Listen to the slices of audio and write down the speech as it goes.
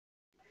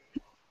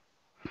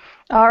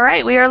All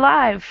right, we are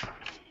live.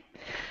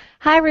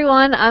 Hi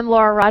everyone, I'm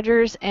Laura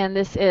Rogers and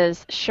this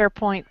is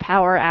SharePoint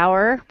Power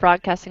Hour,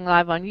 broadcasting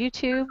live on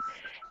YouTube.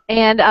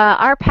 And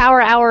our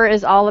Power Hour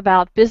is all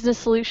about business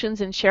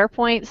solutions in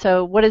SharePoint.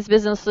 So what is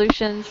business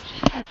solutions?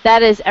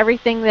 That is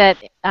everything that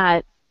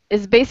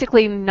is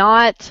basically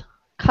not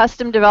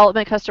custom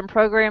development, custom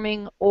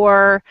programming,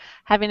 or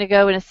having to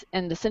go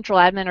in the central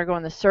admin or go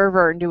on the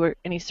server and do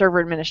any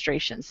server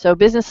administration. So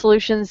business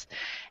solutions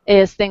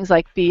is things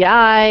like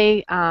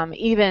BI,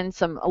 even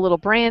a little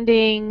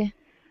branding,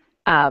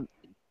 uh,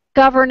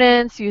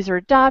 governance, user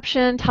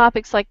adoption,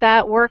 topics like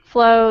that,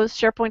 workflows,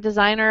 SharePoint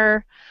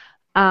Designer,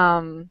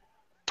 I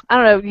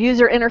don't know,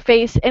 user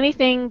interface,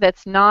 anything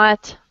that's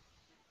not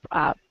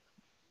uh,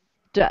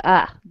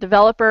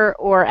 developer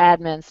or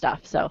admin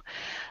stuff. So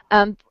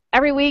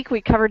every week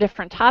we cover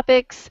different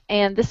topics,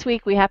 and this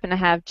week we happen to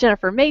have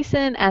Jennifer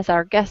Mason as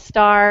our guest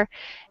star,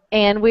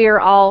 and we are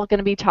all going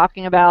to be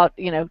talking about,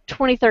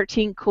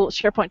 2013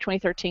 SharePoint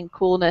 2013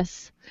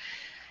 coolness.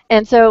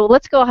 And so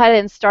let's go ahead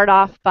and start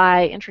off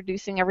by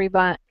introducing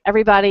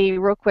everybody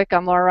real quick.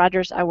 I'm Laura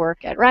Rogers. I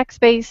work at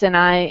Rackspace, and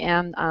I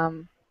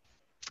am,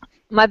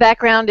 my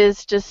background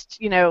is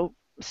just,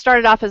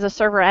 started off as a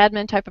server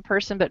admin type of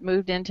person, but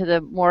moved into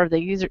the more of the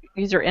user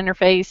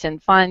interface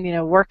and fun,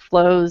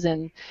 workflows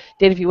and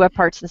data view web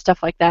parts and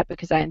stuff like that,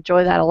 because I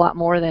enjoy that a lot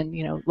more than,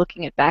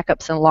 looking at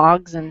backups and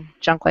logs and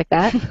junk like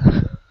that.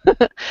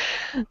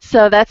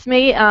 So that's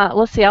me.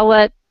 Let's see,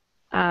 we'll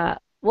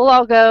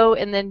all go,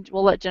 and then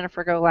we'll let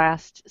Jennifer go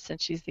last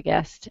since she's the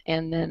guest,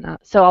 and then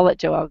so I'll let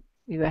Joelle,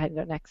 you go ahead and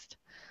go next.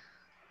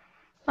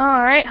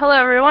 All right, hello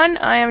everyone.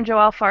 I am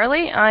Joelle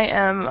Farley.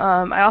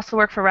 I also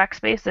work for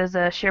Rackspace as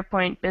a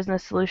SharePoint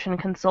business solution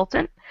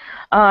consultant,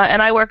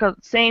 and I work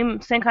same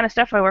kind of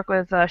stuff. I work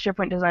with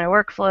SharePoint Designer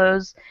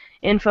workflows,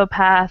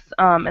 InfoPath,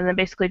 and then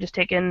basically just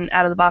taking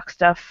out of the box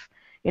stuff,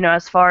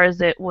 as far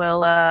as it will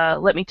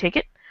let me take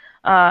it.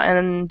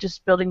 And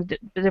just building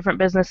different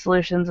business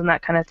solutions and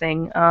that kind of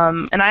thing.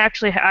 And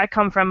I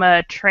come from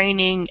a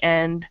training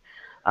and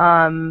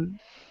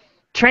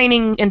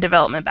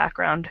development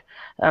background.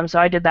 So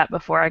I did that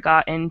before I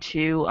got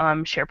into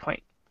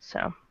SharePoint.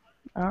 So,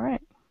 all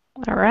right.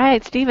 All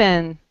right,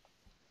 Stephen.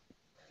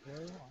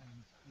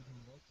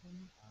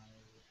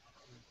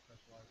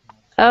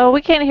 Oh,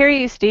 we can't hear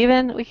you,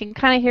 Stephen. We can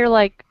kind of hear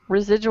like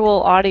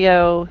residual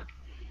audio.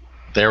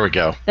 There we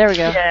go. There we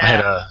go. Yeah. I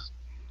had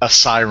a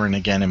siren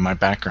again in my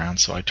background,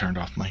 so I turned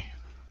off my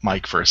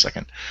mic for a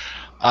second.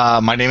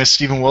 My name is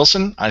Stephen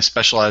Wilson. I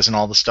specialize in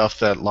all the stuff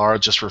that Laura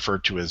just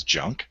referred to as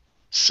junk.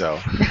 So,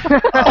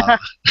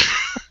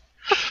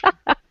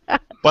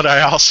 but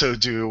I also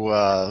do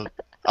a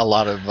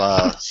lot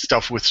of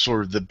stuff with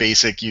sort of the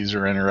basic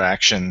user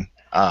interaction.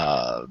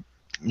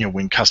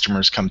 When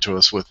customers come to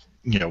us with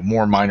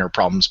more minor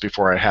problems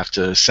before I have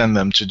to send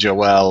them to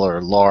Joelle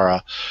or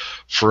Laura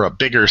for a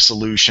bigger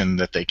solution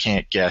that they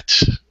can't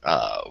get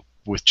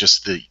with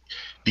just the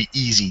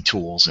easy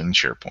tools in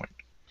SharePoint.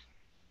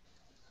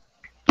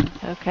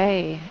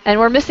 Okay, and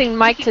we're missing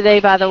Mike today,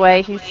 by the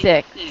way. He's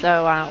sick,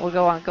 so we'll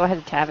go on. Go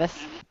ahead, Tavis.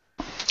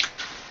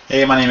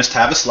 Hey, my name is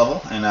Tavis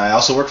Lovell, and I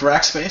also work for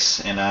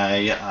Rackspace, and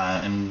I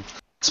am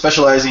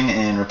specializing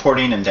in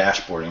reporting and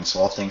dashboarding, so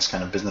all things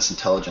kind of business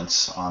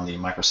intelligence on the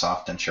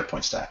Microsoft and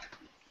SharePoint stack.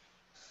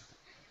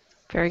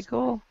 Very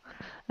cool.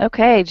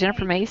 Okay,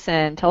 Jennifer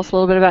Mason, tell us a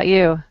little bit about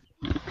you.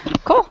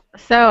 Cool.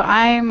 So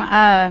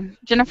I'm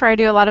Jennifer. I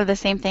do a lot of the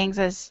same things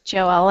as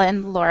Joelle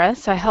and Laura.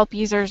 So I help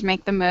users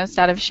make the most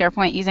out of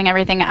SharePoint using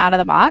everything out of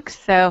the box.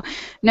 So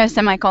no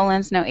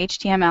semicolons, no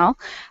HTML.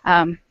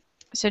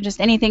 So just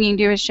anything you can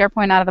do with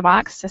SharePoint out of the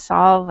box to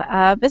solve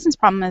a business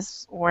problem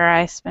is where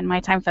I spend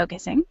my time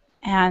focusing.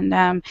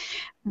 And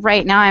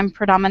right now I'm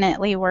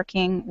predominantly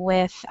working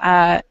with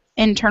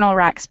internal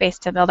Rackspace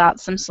to build out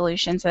some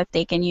solutions that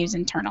they can use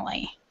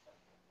internally.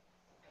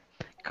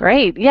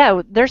 Great.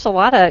 Yeah, there's a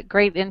lot of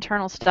great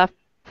internal stuff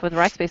with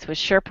Rackspace with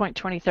SharePoint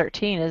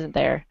 2013, isn't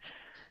there?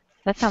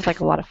 That sounds like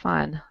a lot of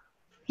fun.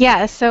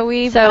 Yeah, so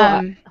we've...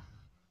 go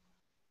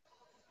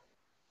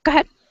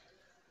ahead.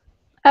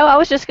 Oh, I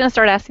was just going to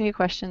start asking you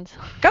questions.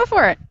 Go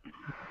for it.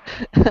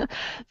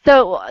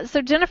 So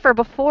Jennifer,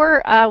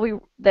 before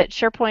that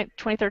SharePoint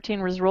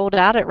 2013 was rolled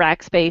out at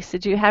Rackspace,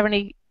 did you have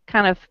any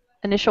kind of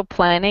initial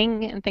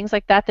planning and things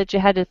like that you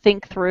had to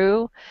think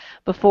through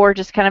before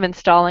just kind of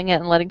installing it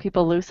and letting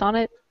people loose on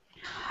it?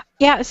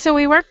 Yeah, so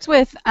we worked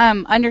with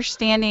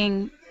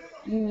understanding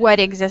what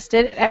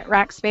existed at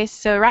Rackspace.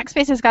 So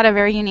Rackspace has got a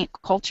very unique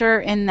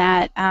culture in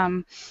that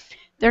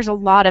there's a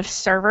lot of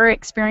server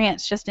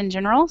experience just in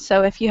general.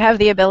 So if you have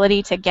the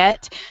ability to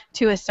get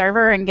to a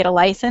server and get a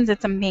license,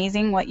 it's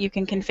amazing what you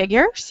can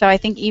configure. So I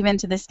think even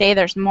to this day,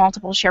 there's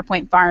multiple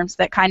SharePoint farms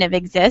that kind of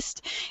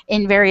exist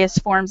in various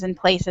forms and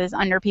places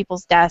under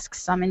people's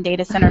desks, some in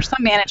data centers,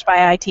 some managed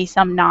by IT,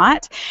 some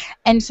not.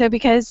 And so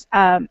because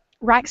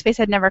Rackspace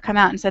had never come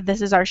out and said,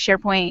 this is our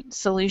SharePoint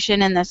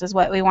solution and this is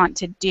what we want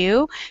to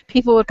do,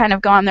 people would kind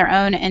of go on their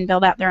own and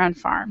build out their own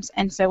farms.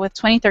 And so with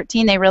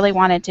 2013, they really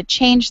wanted to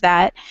change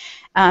that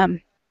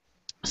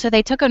So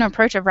they took an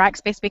approach of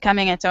Rackspace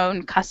becoming its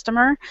own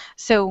customer.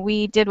 So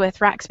we did with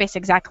Rackspace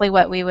exactly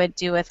what we would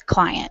do with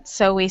clients.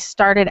 So we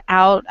started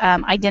out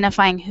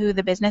identifying who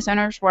the business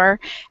owners were,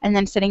 and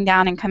then sitting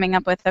down and coming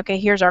up with, okay,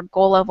 here's our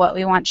goal of what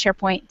we want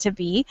SharePoint to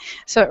be.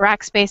 So at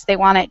Rackspace, they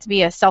want it to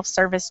be a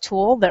self-service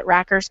tool that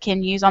Rackers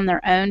can use on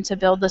their own to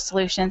build the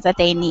solutions that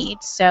they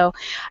need. So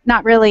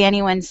not really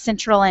anyone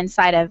central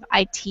inside of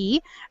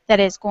IT that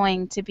is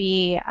going to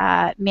be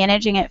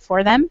managing it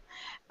for them.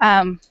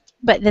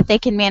 But that they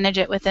can manage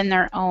it within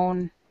their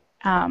own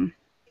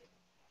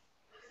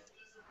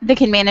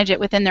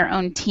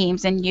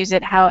teams and use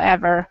it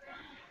however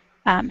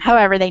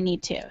they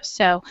need to.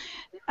 So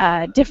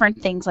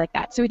different things like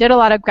that. So we did a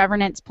lot of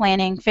governance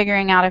planning,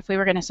 figuring out if we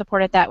were going to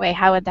support it that way,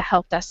 how would the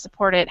help desk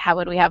support it, how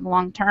would we have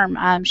long-term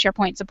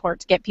SharePoint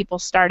support to get people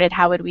started,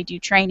 how would we do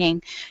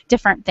training,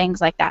 different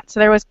things like that. So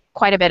there was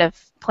quite a bit of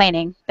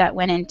planning that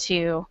went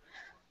into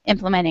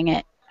implementing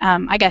it,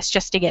 I guess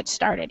just to get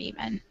started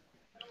even.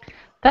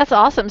 That's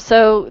awesome.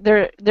 So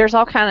they're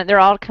all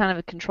kind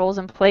of controls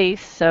in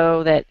place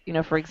so that,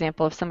 for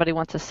example, if somebody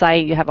wants a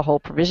site, you have a whole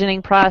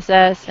provisioning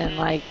process, and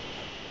like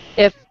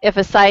if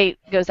a site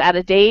goes out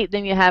of date,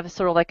 then you have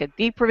sort of like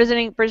a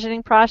provisioning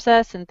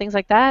process and things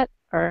like that.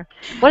 Or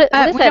what is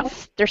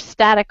that? They're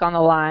static on the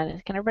line.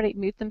 Can everybody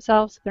mute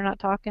themselves if they're not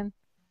talking?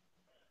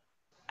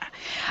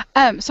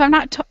 So I'm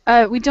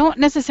not. We don't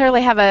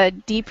necessarily have a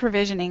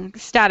deprovisioning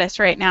status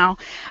right now.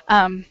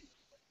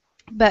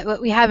 But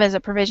what we have is a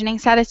provisioning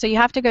status, so you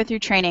have to go through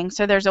training.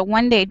 So there's a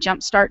one-day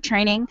jumpstart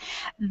training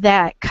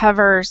that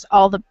covers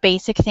all the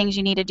basic things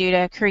you need to do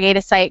to create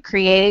a site,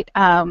 create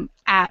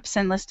apps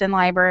and list and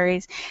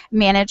libraries,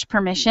 manage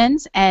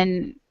permissions,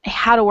 and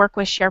how to work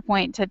with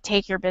SharePoint to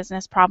take your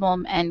business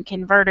problem and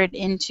convert it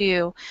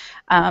into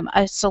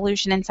a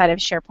solution inside of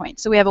SharePoint.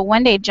 So we have a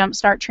one-day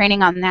jumpstart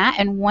training on that,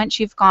 and once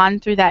you've gone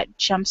through that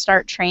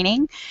jumpstart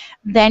training,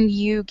 then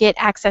you get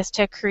access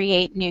to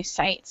create new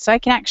sites. So I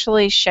can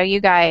actually show you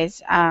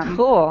guys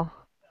cool.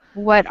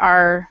 what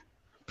our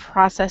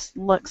process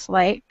looks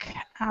like.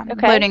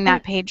 Okay. Loading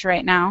that page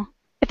right now.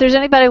 If there's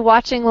anybody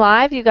watching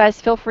live, you guys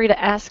feel free to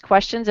ask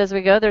questions as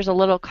we go. There's a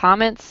little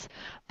comments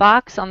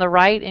box on the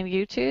right in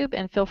YouTube,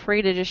 and feel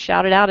free to just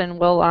shout it out, and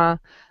we'll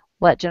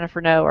let Jennifer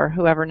know or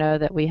whoever know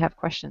that we have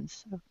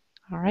questions. So,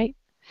 all right.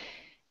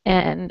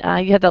 And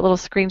you have that little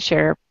screen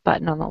share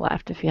button on the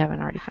left if you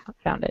haven't already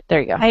found it. There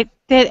you go. I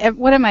did.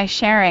 What am I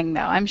sharing,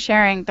 though? I'm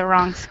sharing the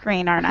wrong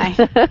screen, aren't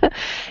I?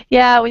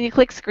 Yeah, when you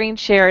click screen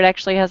share, it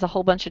actually has a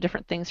whole bunch of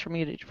different things for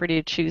you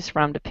to choose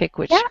from to pick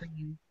which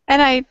screen.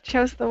 And I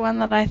chose the one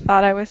that I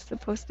thought I was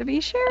supposed to be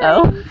sharing.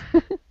 Oh.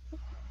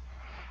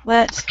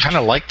 I kind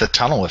of like the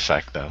tunnel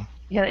effect, though.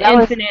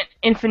 Yeah, the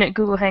infinite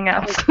Google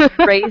Hangouts.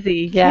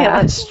 Crazy, yeah. Okay,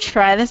 let's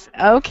try this.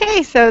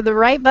 Okay, so the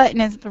right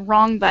button is the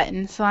wrong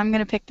button, so I'm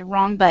going to pick the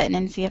wrong button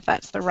and see if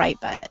that's the right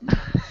button.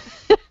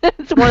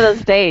 It's one of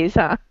those days,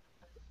 huh?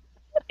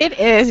 It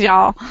is,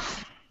 y'all.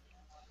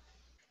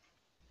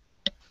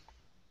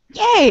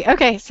 Yay!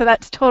 Okay, so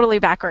that's totally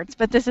backwards,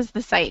 but this is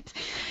the site.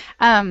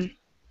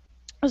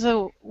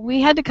 So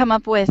we had to come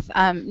up with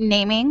a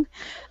naming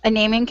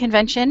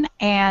convention,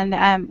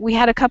 and we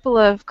had a couple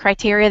of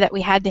criteria that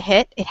we had to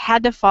hit. It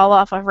had to fall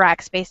off of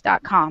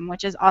rackspace.com,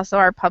 which is also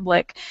our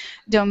public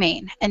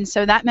domain. And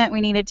so that meant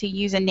we needed to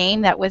use a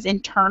name that was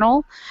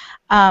internal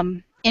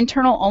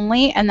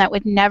only, and that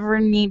would never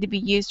need to be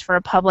used for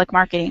a public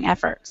marketing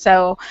effort.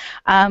 So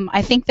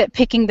I think that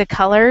picking the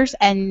colors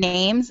and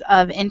names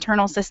of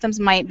internal systems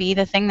might be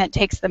the thing that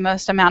takes the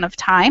most amount of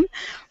time.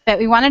 But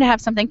we wanted to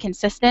have something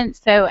consistent,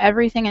 so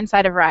everything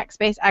inside of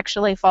Rackspace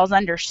actually falls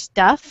under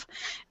stuff.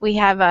 We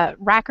have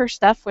Racker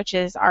stuff, which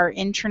is our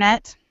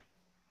intranet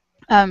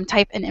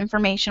type and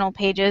informational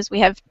pages.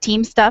 We have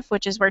team stuff,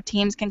 which is where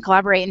teams can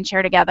collaborate and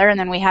share together, and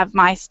then we have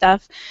my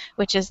stuff,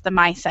 which is the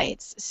my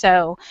sites.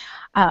 So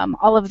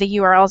all of the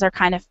URLs are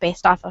kind of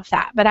based off of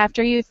that. But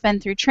after you've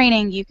been through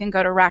training, you can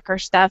go to Racker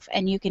stuff,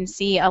 and you can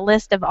see a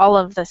list of all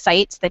of the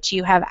sites that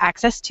you have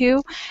access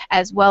to,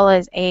 as well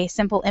as a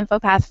simple info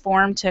path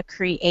form to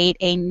create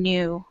a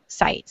new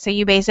site. So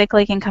you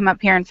basically can come up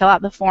here and fill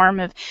out the form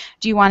of,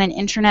 do you want an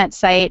intranet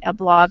site, a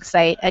blog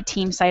site, a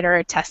team site, or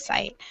a test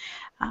site?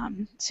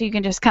 So you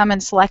can just come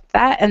and select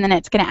that, and then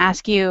it's going to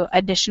ask you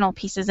additional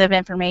pieces of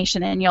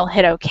information, and you'll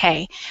hit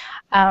OK.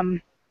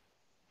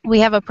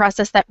 We have a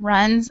process that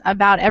runs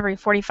about every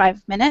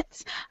 45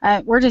 minutes.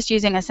 We're just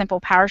using a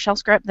simple PowerShell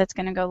script that's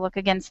going to go look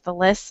against the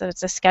list, so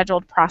it's a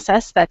scheduled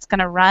process that's going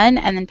to run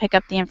and then pick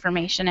up the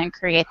information and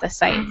create the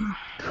site.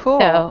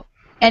 Cool. So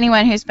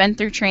anyone who's been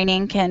through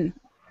training can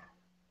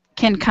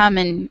come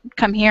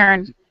here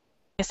and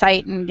a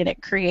site and get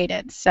it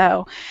created.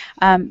 So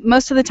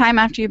most of the time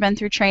after you've been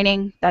through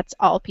training, that's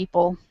all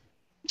people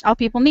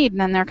need,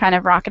 and then they're kind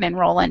of rocking and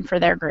rolling for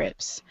their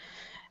groups.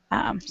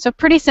 So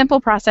pretty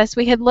simple process.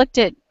 We had looked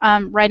at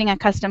writing a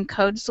custom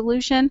code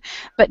solution,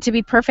 but to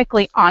be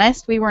perfectly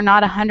honest, we were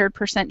not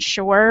 100%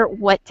 sure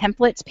what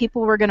templates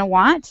people were going to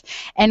want,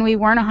 and we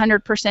weren't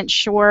 100%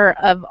 sure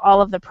of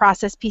all of the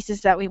process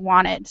pieces that we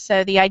wanted.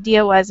 So the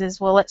idea was,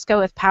 well, let's go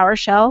with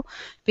PowerShell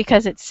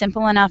because it's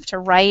simple enough to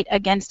write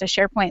against a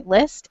SharePoint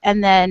list,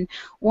 and then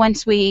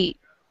once we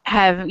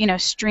have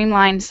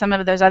streamlined some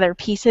of those other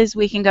pieces,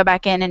 we can go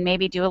back in and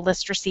maybe do a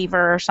list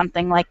receiver or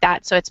something like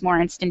that, so it's more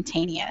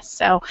instantaneous.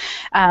 So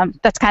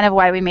that's kind of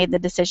why we made the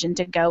decision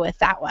to go with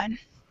that one.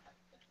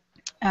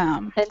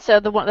 And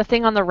so the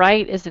thing on the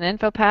right is an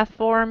info path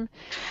form,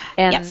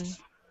 and yes.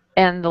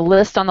 And the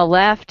list on the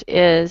left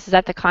is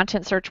that the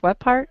content search web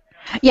part?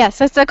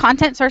 Yes, it's a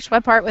content search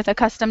web part with a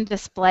custom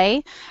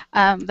display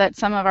that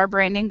some of our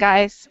branding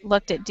guys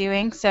looked at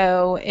doing.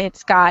 So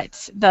it's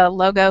got the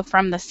logo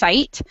from the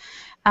site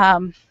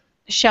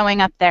showing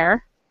up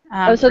there.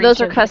 So those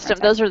are custom.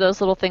 Those are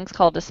those little things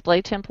called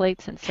display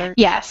templates in search?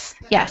 Yes.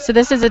 So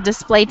this is a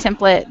display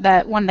template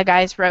that one of the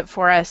guys wrote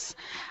for us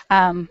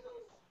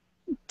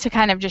to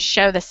kind of just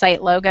show the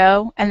site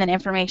logo and then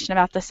information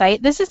about the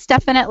site. This is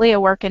definitely a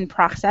work in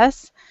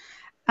process.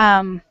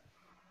 I'm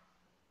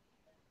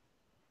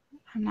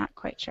not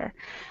quite sure.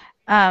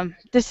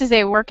 This is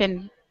a work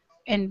in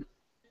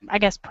I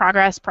guess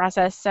progress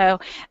process. So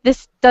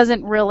this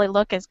doesn't really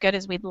look as good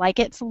as we'd like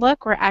it to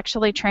look. We're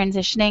actually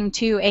transitioning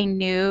to a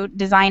new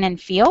design and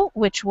feel,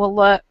 which will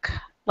look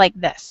like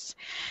this.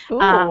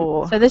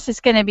 So this is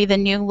going to be the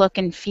new look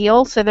and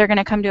feel. So they're going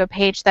to come to a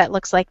page that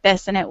looks like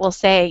this, and it will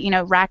say,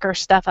 Racker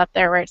stuff up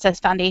there where it says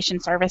Foundation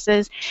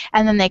Services,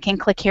 and then they can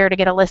click here to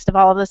get a list of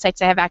all of the sites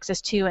they have access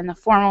to, and the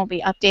form will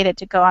be updated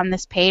to go on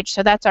this page.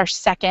 So that's our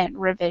second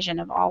revision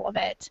of all of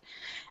it.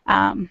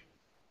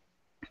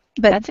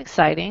 But that's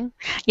exciting.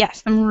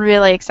 Yes, I'm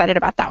really excited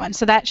about that one.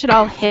 So that should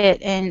all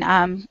hit in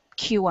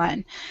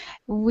Q1.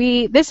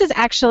 This is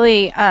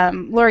actually,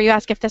 Laura, you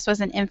asked if this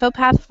was an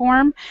InfoPath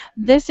form.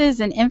 This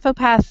is an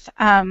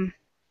InfoPath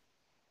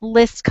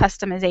list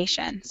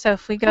customization. So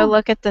if we go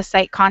look at the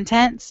site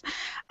contents,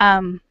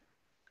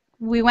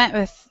 we went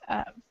with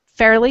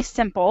fairly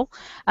simple,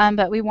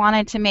 but we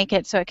wanted to make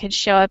it so it could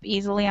show up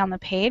easily on the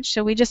page.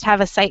 So we just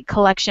have a site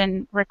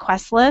collection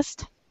request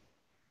list.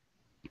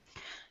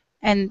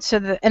 And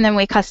then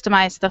we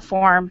customize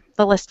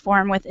the list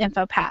form with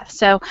InfoPath.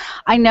 So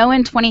I know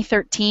in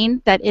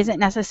 2013 that isn't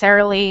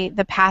necessarily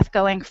the path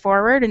going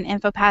forward, and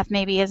InfoPath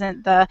maybe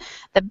isn't the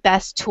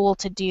best tool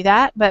to do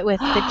that. But with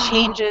the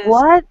changes,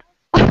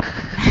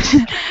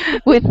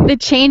 with the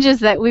changes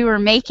that we were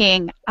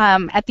making,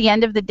 at the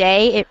end of the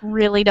day, it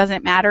really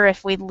doesn't matter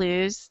if we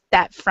lose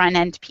that front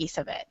end piece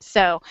of it.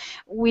 So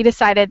we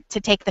decided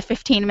to take the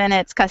 15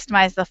 minutes,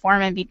 customize the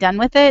form, and be done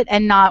with it,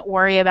 and not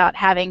worry about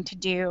having to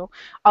do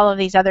all of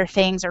these other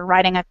things or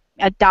writing a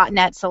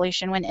 .NET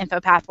solution when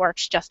InfoPath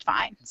works just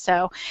fine.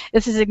 So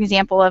this is an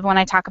example of when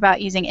I talk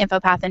about using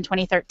InfoPath in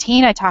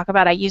 2013, I talk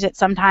about I use it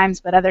sometimes,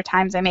 but other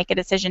times I make a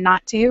decision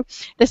not to.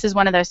 This is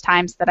one of those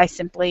times that I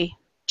simply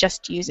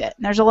just use it.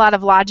 And there's a lot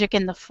of logic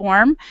in the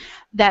form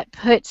that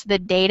puts the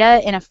data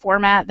in a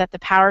format that the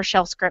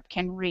PowerShell script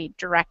can read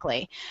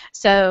directly.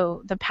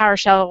 So the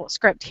PowerShell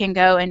script can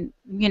go and,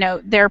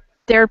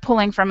 they're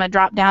pulling from a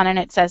drop down and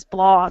it says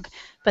blog,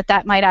 but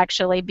that might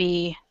actually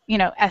be,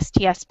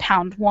 STS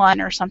pound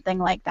 1 or something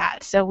like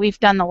that. So we've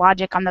done the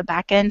logic on the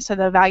back end, so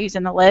the values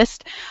in the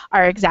list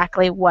are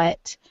exactly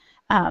what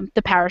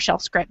the PowerShell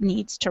script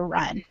needs to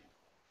run.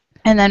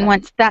 And then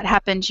once that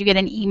happens, you get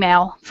an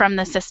email from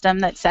the system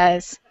that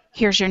says,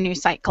 here's your new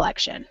site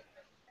collection.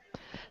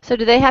 So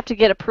do they have to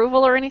get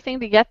approval or anything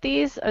to get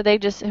these, or they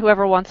just,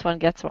 whoever wants one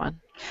gets one?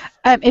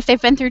 If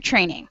they've been through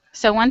training.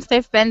 So once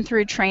they've been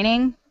through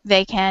training,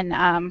 they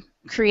can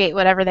create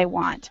whatever they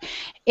want.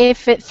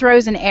 If it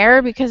throws an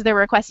error because they're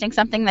requesting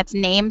something that's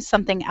named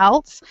something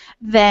else,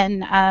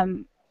 then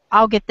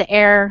I'll get the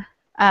error.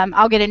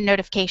 I'll get a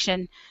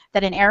notification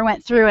that an error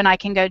went through, and I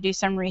can go do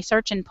some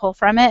research and pull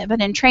from it.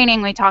 But in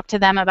training, we talk to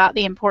them about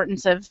the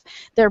importance of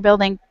their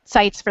building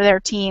sites for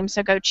their team,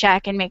 so go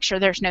check and make sure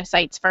there's no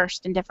sites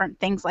first and different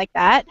things like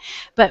that.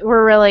 But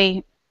we're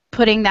really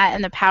putting that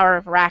in the power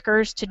of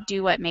Rackers to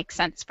do what makes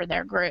sense for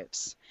their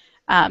groups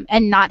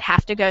and not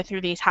have to go through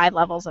these high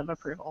levels of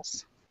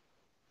approvals.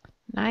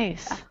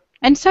 Nice.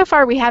 And so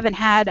far, we haven't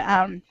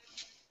had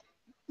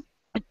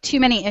too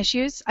many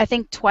issues. I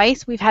think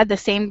twice we've had the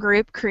same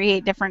group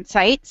create different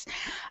sites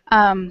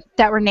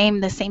that were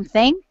named the same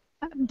thing,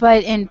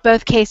 but in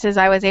both cases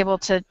I was able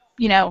to,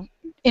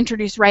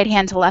 introduce right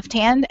hand to left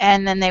hand,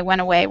 and then they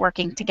went away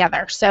working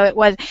together. So it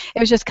was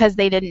just because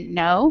they didn't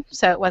know,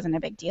 so it wasn't a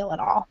big deal at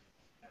all.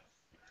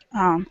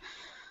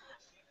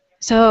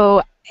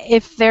 So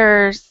if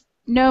there's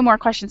no more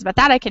questions about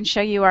that, I can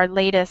show you our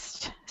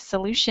latest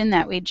solution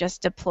that we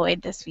just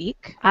deployed this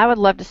week. I would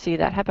love to see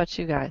that. How about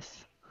you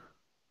guys?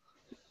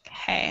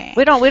 Okay.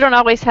 We don't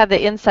always have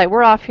the insight.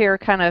 We're off here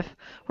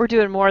we're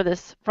doing more of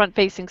this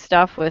front-facing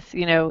stuff with,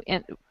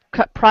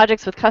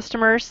 projects with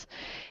customers,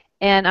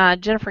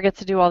 And Jennifer gets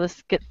to do all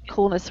this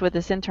coolness with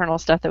this internal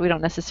stuff that we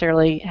don't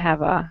necessarily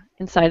have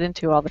insight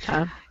into all the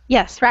time.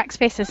 Yes,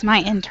 Rackspace is my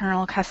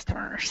internal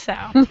customer. So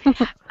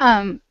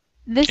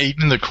this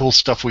Even the cool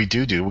stuff we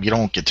do, we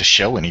don't get to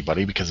show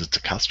anybody because it's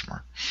a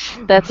customer.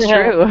 That's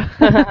true.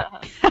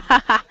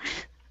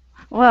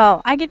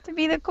 well, I get to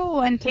be the cool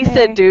one today. He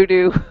said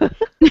doo-doo.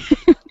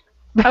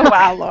 Oh,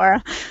 wow,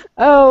 Laura.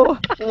 Oh,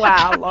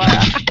 wow, Laura.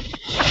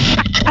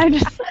 I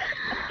just...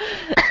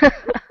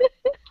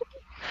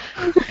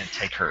 Can't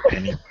take her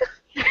anywhere.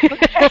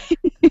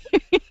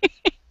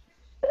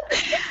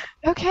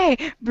 Okay,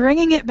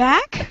 bringing it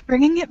back.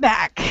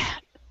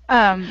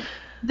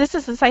 This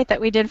is the site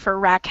that we did for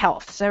Rack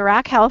Health. So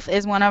Rack Health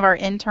is one of our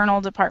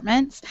internal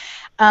departments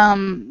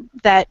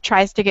that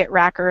tries to get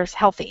Rackers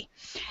healthy.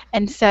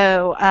 And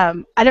so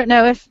I don't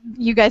know if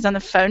you guys on the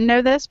phone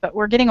know this, but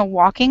we're getting a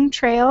walking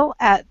trail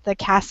at the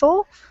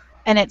castle,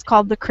 and it's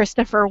called the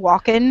Christopher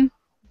Walken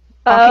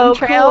Walking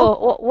Trail.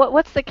 Cool.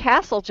 What's the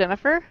castle,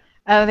 Jennifer?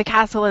 Oh, the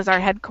castle is our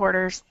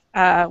headquarters,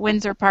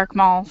 Windsor Park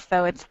Mall,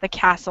 so it's the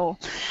castle.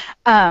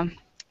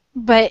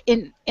 But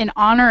in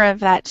honor of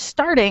that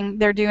starting,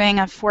 they're doing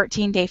a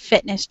 14-day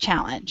fitness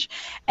challenge.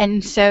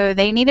 And so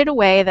they needed a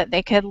way that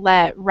they could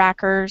let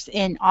Rackers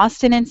in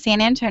Austin and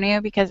San Antonio,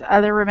 because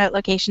other remote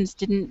locations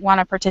didn't want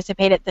to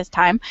participate at this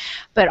time,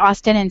 but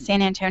Austin and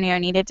San Antonio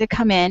needed to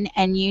come in,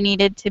 and you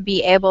needed to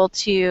be able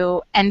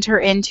to enter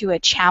into a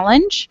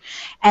challenge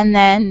and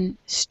then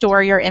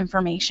store your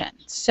information.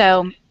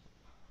 So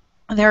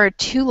there are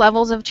 2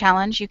 levels of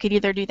challenge. You could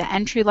either do the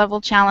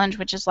entry-level challenge,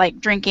 which is like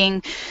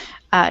drinking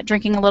a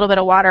little bit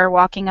of water,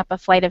 walking up a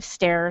flight of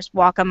stairs,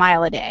 walk a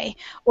mile a day.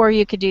 Or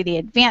you could do the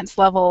advanced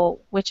level,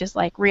 which is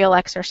like real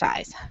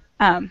exercise.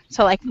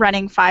 So like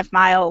running 5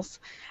 miles,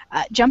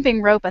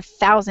 jumping rope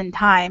 1,000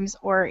 times,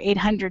 or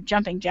 800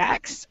 jumping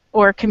jacks,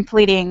 or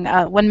completing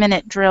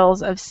 1-minute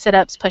drills of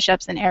sit-ups,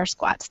 push-ups, and air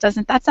squats.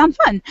 Doesn't that sound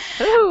fun?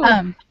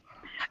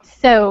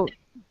 So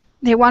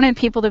they wanted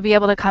people to be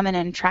able to come in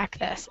and track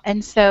this.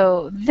 And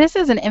so this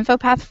is an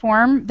InfoPath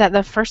form that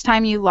the first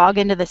time you log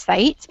into the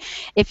site,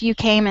 if you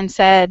came and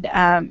said,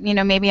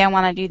 maybe I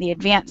want to do the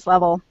advanced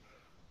level,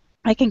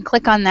 I can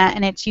click on that,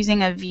 and it's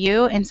using a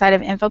view inside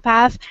of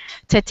InfoPath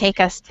to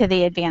take us to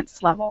the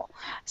advanced level.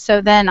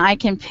 So then I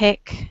can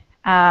pick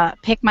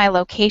my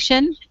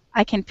location.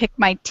 I can pick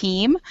my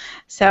team.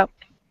 So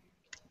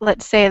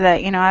let's say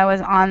that I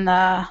was on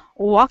the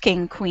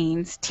Walking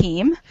Queens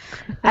team,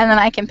 and then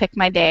I can pick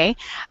my day.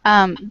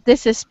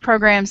 This is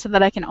programmed so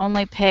that I can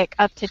only pick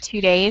up to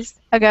 2 days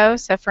ago.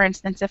 So for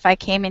instance, if I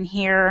came in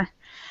here,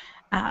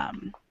 wait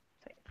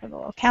for the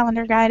little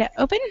calendar guy to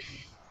open.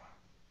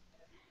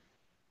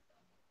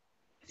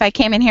 If I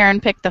came in here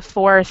and picked the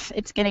 4th,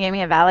 it's going to give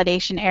me a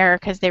validation error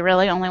because they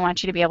really only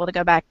want you to be able to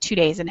go back 2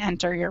 days and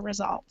enter your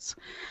results.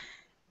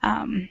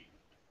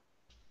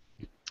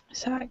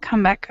 So I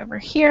come back over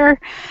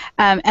here,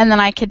 and then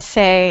I could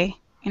say,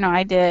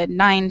 I did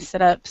 9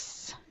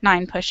 sit-ups,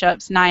 9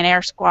 push-ups, 9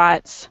 air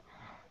squats.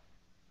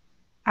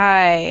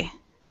 I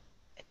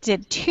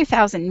did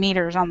 2,000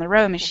 meters on the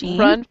row machine.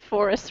 Run,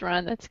 Forrest,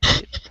 run. That's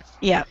cute.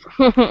 Yep.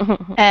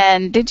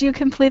 And did you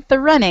complete the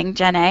running,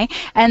 Jenna?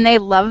 And they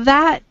love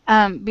that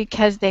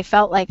because they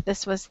felt like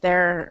this was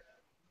their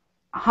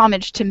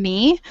homage to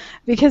me,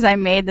 because I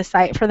made the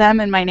site for them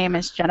and my name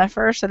is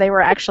Jennifer, so they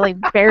were actually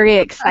very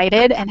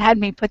excited and had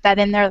me put that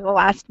in there at the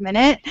last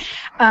minute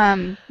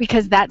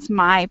because that's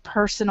my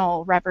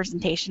personal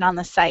representation on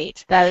the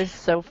site. That is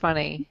so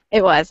funny.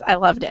 It was. I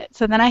loved it.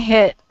 So then I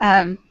hit,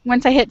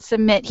 once I hit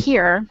submit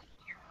here,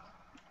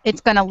 it's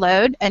going to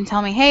load and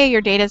tell me, hey,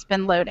 your data's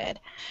been loaded.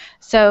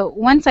 So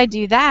once I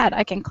do that,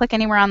 I can click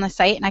anywhere on the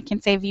site and I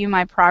can say view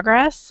my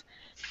progress,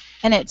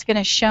 and it's going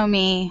to show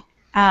me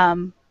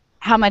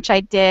how much I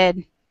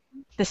did,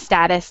 the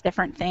status,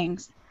 different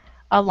things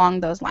along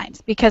those lines.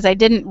 Because I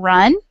didn't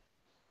run,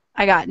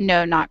 I got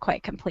no, not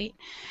quite complete.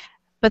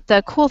 But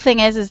the cool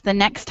thing is the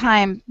next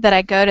time that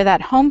I go to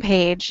that home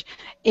page,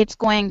 it's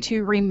going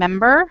to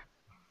remember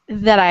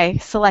that I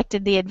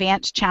selected the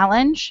advanced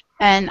challenge,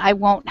 and I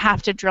won't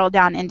have to drill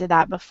down into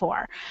that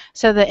before.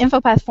 So the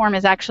InfoPath form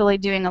is actually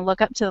doing a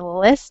lookup to the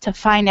list to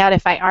find out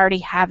if I already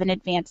have an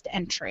advanced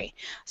entry.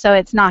 So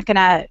it's not going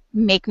to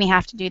make me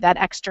have to do that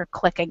extra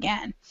click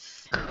again.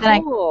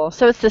 Cool.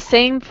 So it's the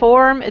same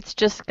form, it's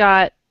just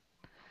got...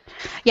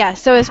 Yeah,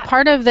 so as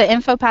part of the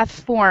InfoPath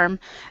form,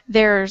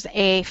 there's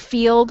a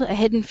field, a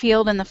hidden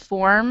field in the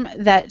form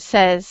that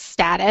says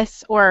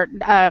status, or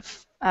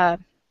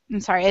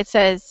it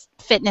says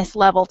fitness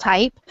level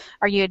type.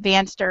 Are you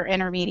advanced or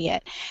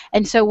intermediate?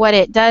 And so what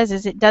it does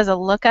is it does a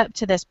lookup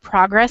to this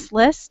progress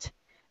list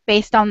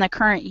based on the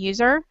current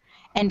user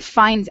and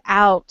finds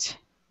out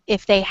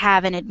if they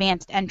have an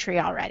advanced entry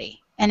already.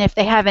 And if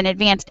they have an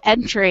advanced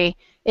entry,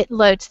 it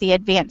loads the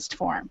advanced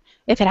form.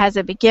 If it has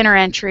a beginner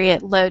entry,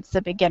 it loads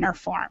the beginner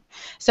form.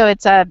 So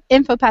it's a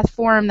InfoPath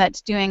form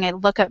that's doing a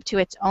lookup to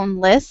its own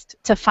list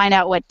to find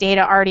out what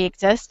data already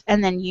exists,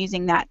 and then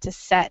using that to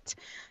set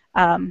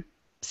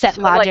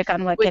logic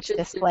on what gets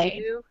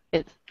displayed.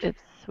 It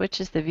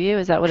switches the view.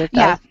 Is that what it does?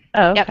 Yeah.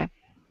 Oh, okay.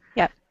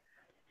 Yep.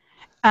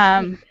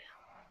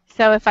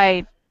 So if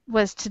I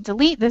was to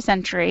delete this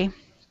entry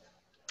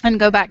and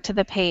go back to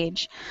the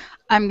page,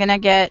 I'm going to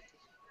get,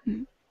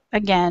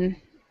 again,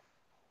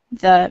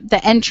 the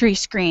entry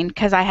screen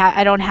because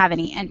I don't have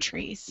any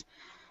entries.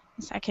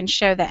 So I can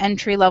show the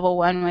entry level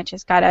one, which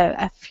has got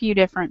a few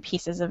different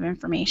pieces of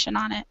information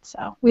on it.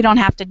 So we don't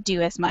have to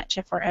do as much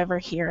if we're over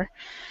here.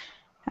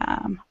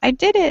 I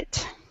did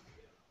it.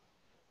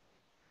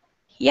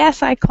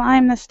 Yes, I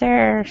climbed the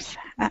stairs.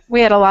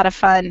 We had a lot of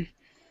fun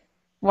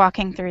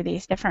walking through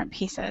these different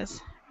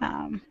pieces.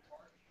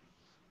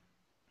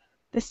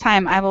 This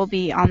time I will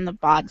be on the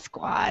bod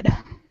squad.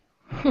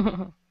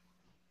 I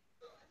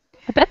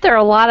bet there are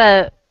a lot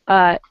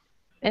of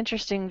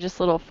interesting, just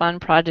little fun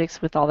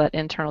projects with all that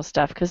internal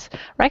stuff, because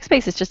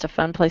Rackspace is just a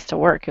fun place to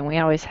work, and we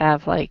always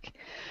have, like,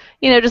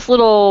 just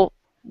little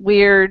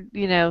weird,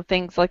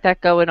 things like that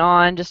going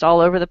on just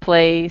all over the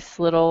place,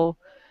 little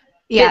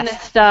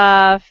fitness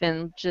stuff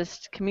and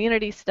just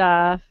community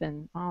stuff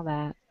and all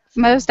that.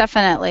 So. Most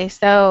definitely.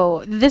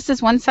 So this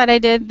is one site I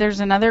did.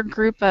 There's another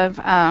group of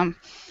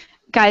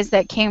guys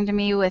that came to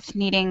me with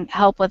needing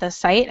help with a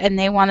site, and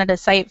they wanted a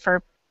site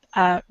for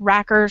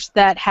rackers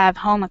that have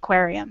home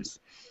aquariums.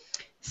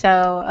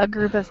 So a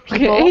group of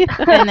people,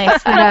 and they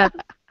set up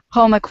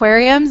home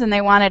aquariums, and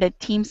they wanted a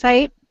team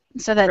site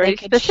so that they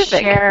could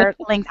share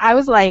links. I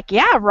was like,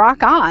 yeah,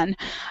 rock on.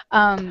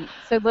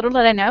 So little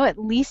did I know, at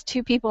least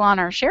 2 people on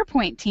our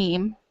SharePoint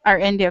team are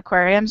into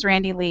aquariums.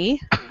 Randy Lee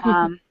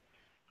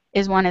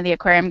is one of the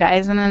aquarium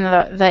guys, and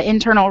then the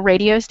internal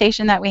radio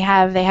station that we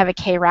have, they have a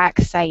K-Rack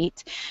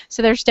site.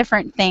 So there's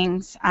different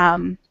things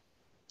along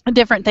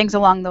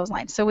those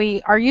lines. So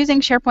we are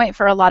using SharePoint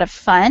for a lot of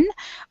fun.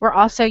 We're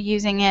also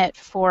using it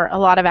for a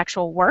lot of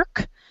actual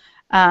work.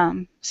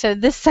 So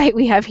this site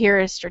we have here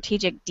is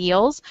Strategic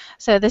Deals.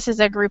 So this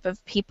is a group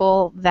of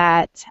people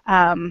that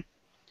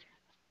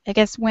I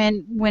guess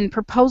when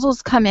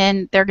proposals come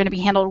in, they're going to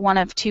be handled one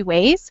of 2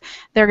 ways.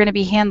 They're going to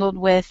be handled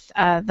with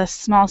the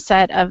small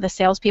set of the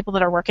salespeople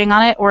that are working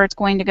on it, or it's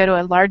going to go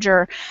to a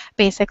larger,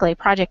 basically,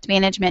 project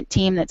management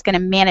team that's going to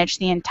manage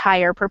the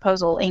entire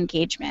proposal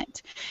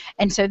engagement.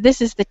 And so this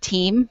is the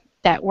team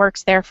that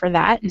works there for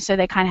that. And so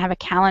they kind of have a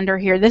calendar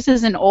here. This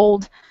is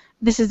all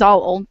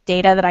old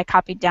data that I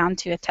copied down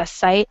to a test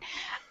site.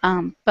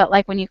 But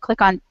like when you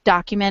click on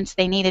documents,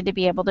 they needed to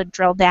be able to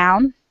drill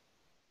down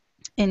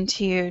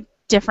into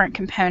different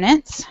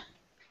components.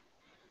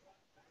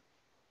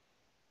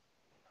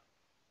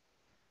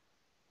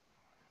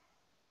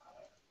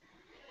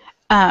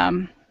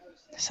 So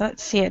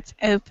let's see, it's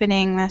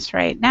opening this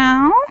right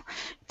now.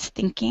 It's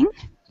thinking.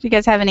 Do you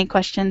guys have any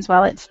questions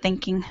while it's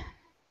thinking?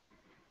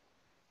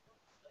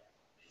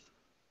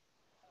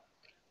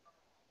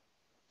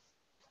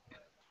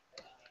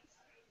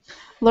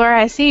 Laura,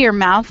 I see your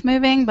mouth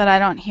moving, but I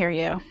don't hear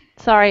you.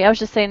 Sorry, I was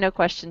just saying no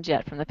questions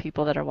yet from the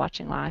people that are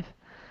watching live.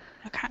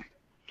 Okay.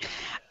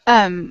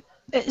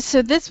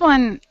 So this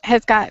one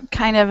has got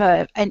kind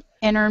of an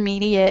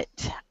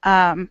intermediate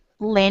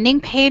landing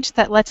page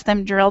that lets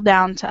them drill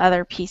down to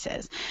other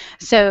pieces.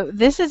 So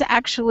this is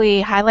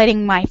actually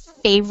highlighting my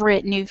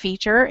favorite new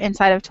feature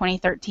inside of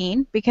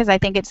 2013 because I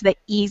think it's the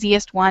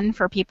easiest one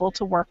for people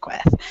to work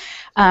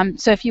with.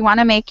 So if you want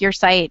to make your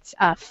sites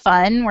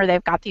fun, where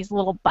they've got these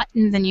little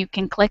buttons and you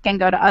can click and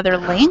go to other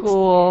links,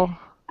 cool.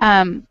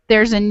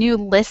 There's a new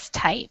list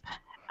type.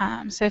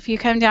 So if you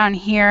come down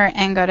here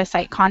and go to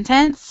Site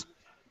Contents,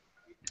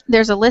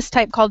 there's a list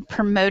type called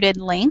Promoted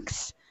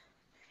Links.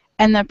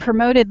 And the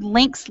Promoted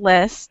Links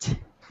list,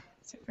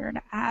 so if we were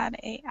to add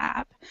a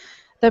app,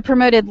 the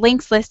Promoted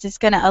Links list is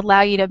going to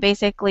allow you to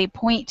basically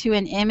point to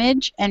an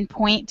image and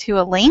point to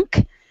a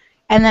link,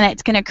 and then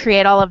it's going to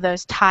create all of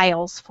those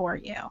tiles for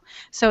you.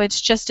 So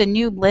it's just a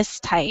new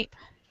list type.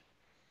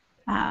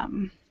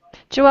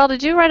 Joelle,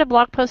 did you write a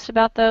blog post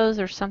about those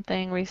or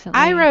something recently?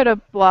 I wrote a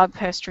blog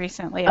post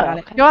recently about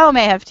it. Joelle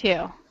may have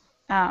too,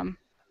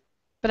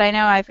 but I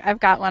know I've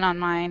got one on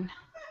mine.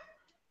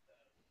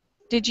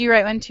 Did you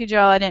write one too,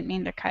 Joelle? I didn't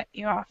mean to cut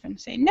you off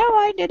and say, no,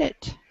 I did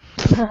it.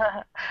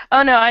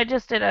 Oh, no, I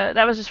just did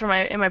that was just for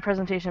in my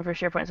presentation for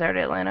SharePoint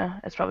Saturday Atlanta.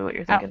 That's probably what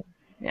you're thinking.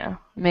 Yeah.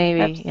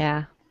 Maybe,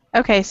 yeah.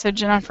 Okay, so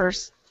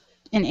Jennifer's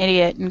an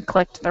idiot and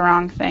clicked the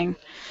wrong thing.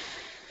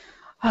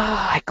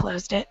 Oh, I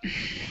closed it.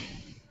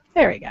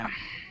 There we go.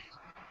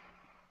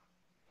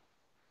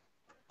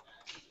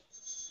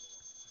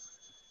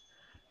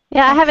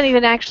 Yeah, I haven't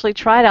even actually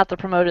tried out the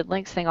Promoted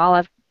Links thing. All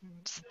I've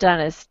done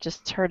is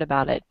just heard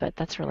about it, but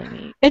that's really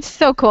neat. It's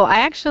so cool.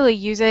 I actually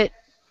use it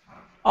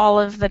all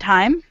of the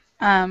time.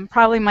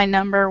 Probably my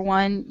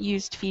 #1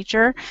 used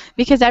feature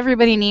because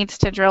everybody needs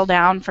to drill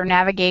down for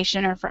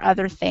navigation or for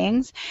other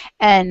things,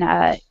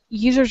 and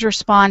users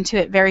respond to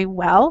it very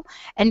well.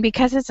 And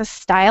because it's a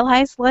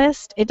stylized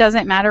list, it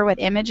doesn't matter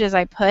what images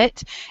I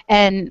put.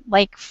 And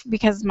like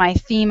because my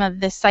theme of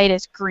this site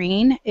is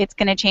green, it's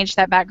going to change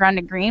that background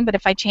to green. But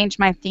if I change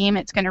my theme,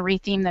 it's going to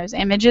retheme those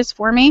images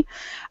for me.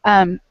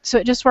 So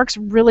it just works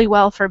really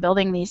well for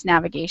building these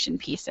navigation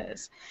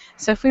pieces.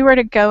 So if we were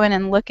to go in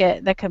and look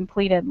at the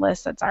completed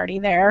list that's already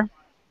there,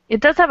 It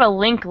does have a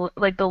link,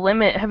 like the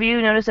limit. Have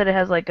you noticed that it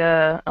has like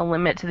a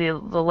limit to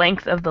the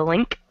length of the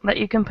link that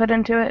you can put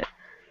into it?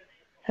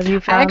 Have you I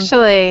found?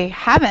 actually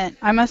haven't.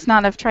 I must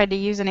not have tried to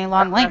use any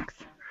long links.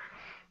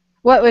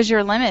 What was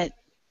your limit?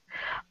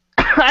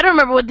 I don't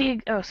remember what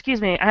the. Oh,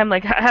 excuse me. I'm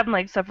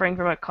like suffering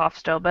from a cough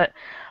still, but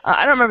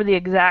I don't remember the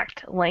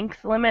exact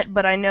length limit.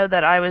 But I know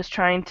that I was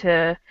trying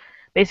to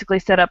basically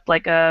set up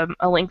like a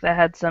link that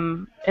had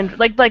some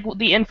like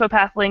the info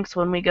path links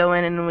when we go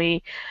in and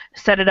we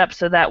set it up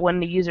so that when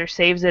the user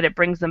saves it, it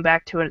brings them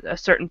back to a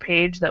certain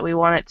page that we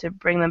want it to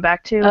bring them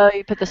back to. Oh,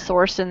 you put the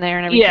source in there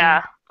and everything.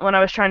 Yeah. When I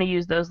was trying to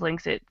use those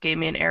links, it gave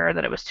me an error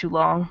that it was too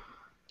long.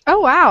 Oh,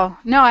 wow.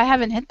 No, I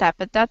haven't hit that,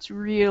 but that's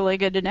really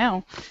good to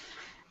know.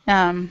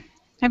 I'd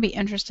be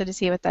interested to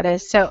see what that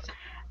is. So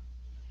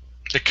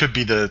It could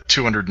be the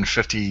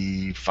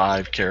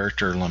 255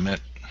 character limit.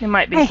 It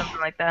might be something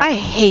like that. I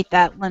hate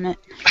that limit.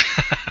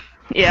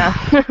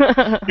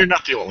 Yeah. You're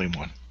not the only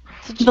one.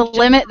 The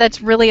limit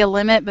that's really a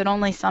limit, but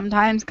only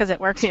sometimes because it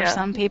works for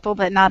some people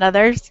but not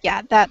others.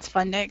 Yeah, that's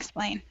fun to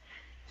explain.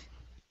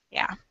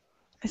 Yeah.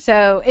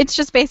 So it's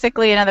just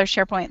basically another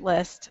SharePoint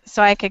list.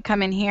 So I could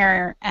come in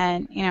here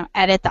and,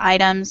 edit the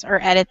items or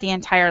edit the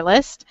entire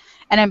list.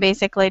 And I'm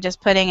basically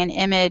just putting an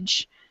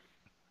image,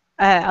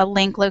 a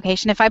link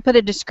location. If I put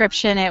a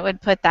description, it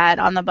would put that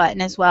on the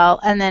button as well.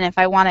 And then if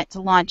I want it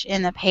to launch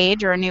in the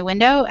page or a new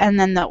window, and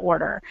then the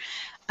order.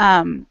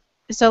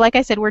 So like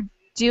I said, we're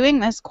doing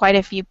this quite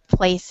a few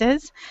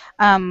places.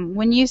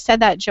 When you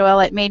said that,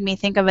 Joelle, it made me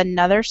think of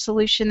another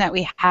solution that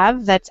we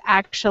have that's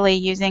actually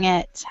using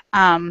it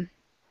to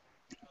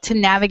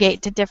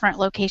navigate to different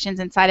locations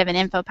inside of an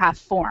InfoPath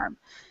form.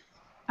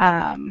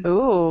 Ooh,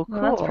 cool.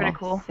 Well, that's pretty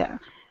cool.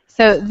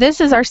 So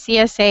this is our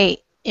CSA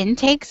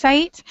intake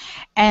site,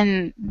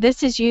 and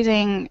this is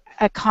using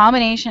a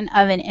combination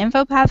of an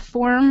InfoPath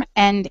form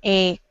and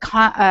a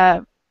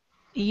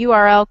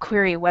URL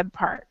query web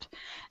part.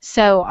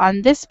 So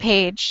on this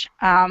page,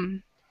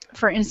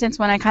 for instance,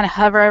 when I kind of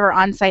hover over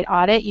on-site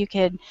audit, you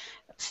could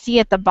see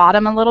at the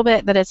bottom a little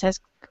bit that it says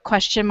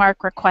question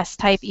mark request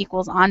type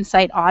equals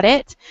on-site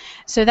audit.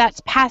 So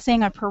that's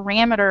passing a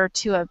parameter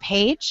to a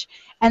page,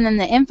 and then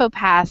the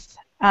InfoPath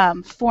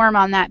form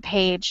on that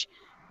page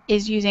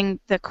is using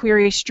the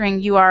query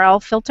string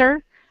URL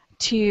filter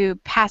to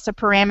pass a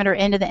parameter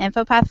into the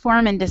InfoPath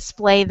form and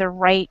display the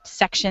right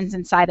sections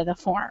inside of the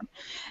form.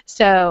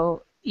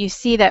 So you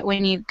see that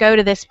when you go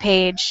to this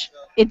page,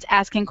 it's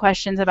asking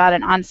questions about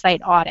an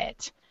on-site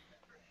audit.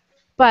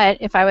 But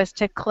if I was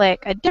to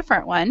click a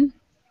different one,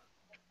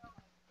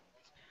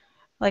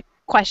 like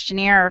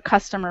questionnaire or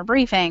customer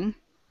briefing,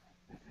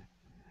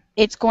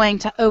 it's going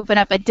to open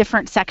up a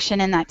different section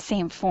in that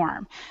same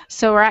form.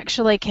 So we're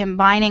actually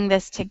combining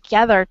this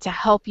together to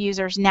help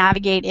users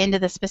navigate into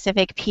the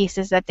specific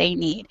pieces that they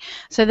need.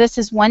 So this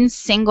is one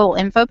single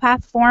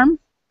InfoPath form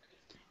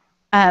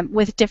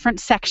with different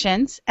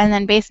sections, and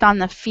then based on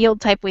the field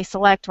type we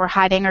select, we're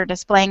hiding or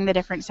displaying the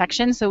different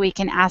sections so we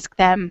can ask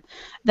them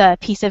the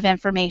piece of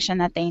information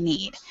that they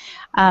need.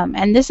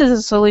 And this is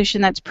a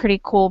solution that's pretty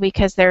cool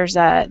because there was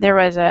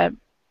a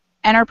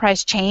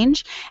enterprise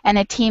change, and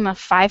a team of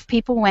 5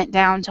 people went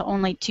down to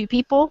only 2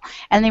 people,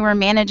 and they were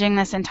managing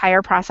this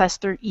entire process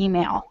through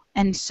email.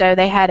 And so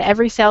they had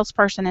every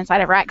salesperson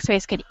inside of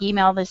Rackspace could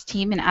email this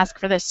team and ask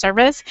for this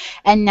service,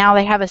 and now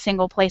they have a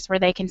single place where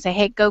they can say,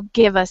 hey, go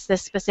give us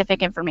this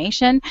specific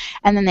information,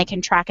 and then they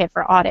can track it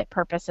for audit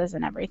purposes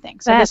and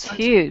everything. So that's this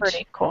huge.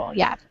 Pretty cool.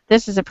 Yeah,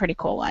 this is a pretty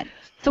cool one.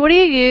 So what do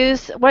you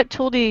use? What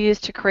tool do you use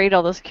to create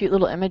all those cute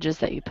little images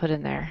that you put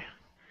in there?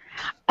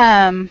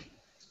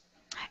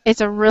 It's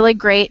a really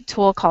great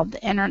tool called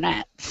the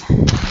internet.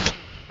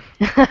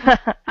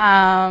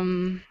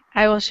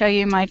 I will show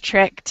you my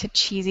trick to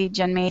cheesy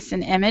Jen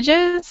Mason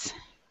images.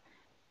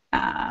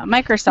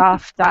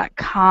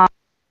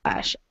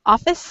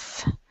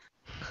 Microsoft.com/office.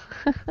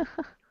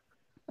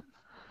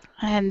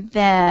 And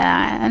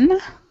then,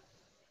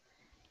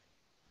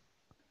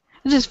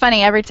 it's just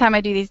funny, every time I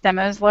do these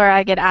demos, Laura,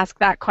 I get asked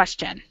that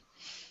question.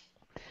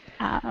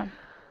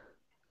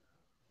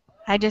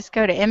 I just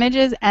go to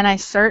images and I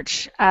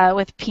search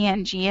with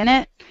PNG in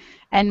it,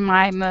 and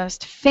my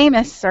most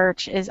famous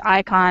search is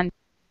icon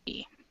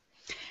PNG.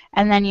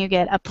 And then you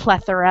get a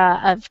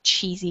plethora of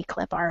cheesy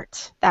clip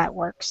art that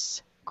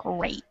works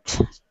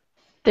great.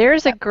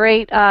 There's a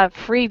great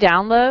free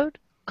download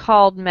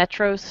called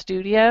Metro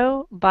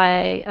Studio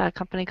by a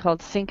company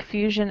called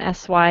SyncFusion,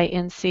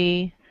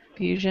 S-Y-N-C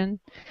Fusion,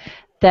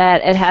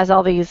 that it has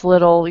all these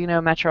little,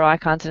 Metro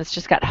icons, and it's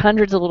just got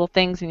hundreds of little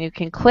things, and you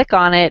can click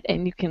on it,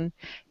 and you can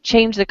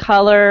change the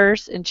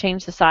colors and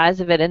change the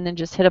size of it, and then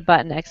just hit a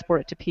button to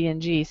export it to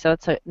PNG. So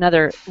it's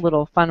another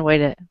little fun way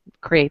to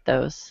create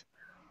those.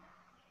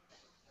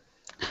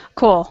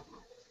 Cool.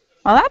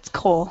 Well, that's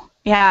cool.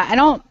 Yeah, I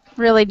don't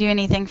really do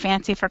anything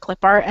fancy for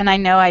clip art, and I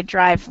know I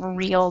drive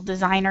real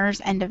designers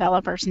and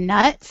developers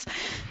nuts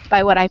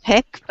by what I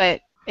pick,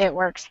 but it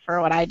works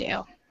for what I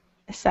do.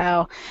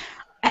 So,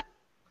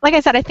 like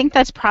I said, I think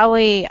that's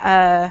probably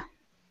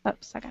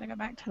Oops, I gotta go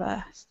back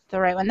to the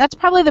right one. That's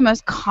probably the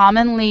most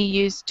commonly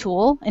used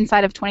tool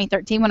inside of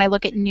 2013 when I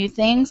look at new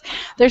things.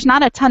 There's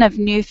not a ton of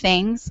new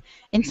things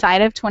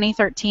inside of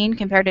 2013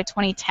 compared to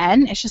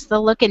 2010. It's just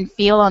the look and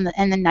feel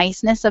and the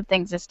niceness of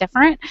things is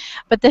different.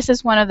 But this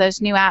is one of those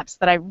new apps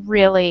that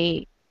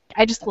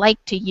I just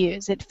like to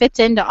use. It fits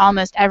into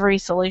almost every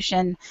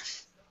solution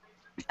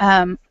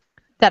that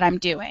I'm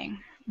doing.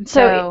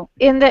 So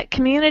in that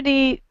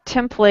community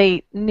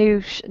template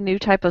new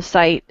type of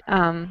site,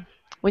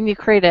 when you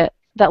create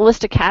that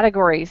list of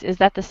categories, is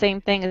that the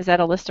same thing? Is that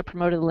a list of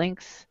promoted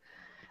links?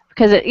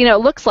 Because it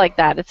looks like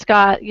that. It's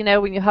got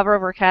when you hover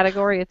over a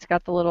category, it's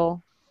got the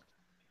little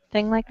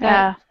thing like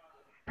that.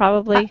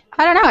 Probably.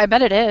 I don't know. I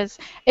bet it is.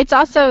 It's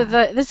also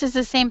this is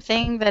the same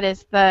thing that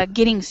is the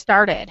getting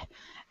started.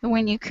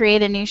 When you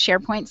create a new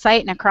SharePoint site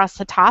and across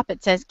the top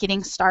it says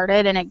getting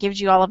started and it gives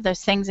you all of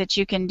those things that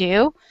you can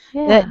do.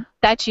 Yeah.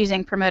 That's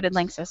using promoted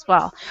links as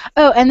well.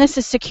 Oh, and this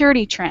is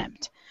security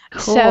trimmed.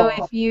 Cool. So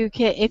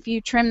if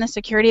you trim the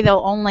security,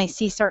 they'll only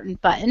see certain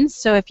buttons.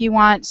 So if you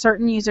want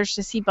certain users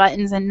to see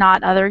buttons and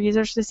not other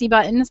users to see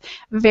buttons,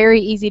 very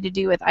easy to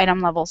do with item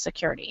level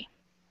security.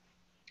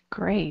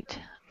 Great.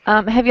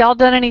 Have y'all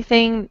done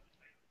anything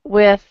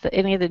with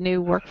any of the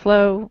new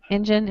workflow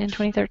engine in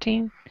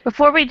 2013?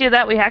 Before we do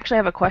that, we actually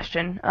have a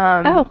question.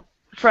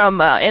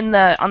 From on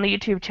the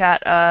YouTube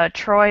chat,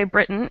 Troy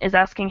Britton is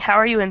asking, how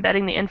are you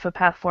embedding the info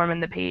path form in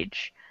the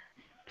page?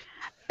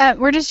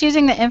 We're just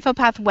using the info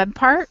path web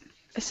part.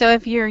 So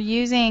if you're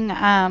using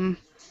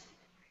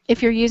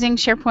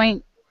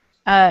SharePoint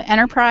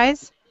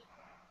Enterprise,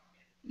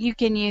 you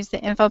can use the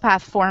info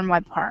path form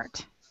web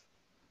part.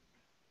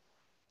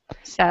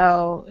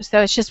 So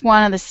it's just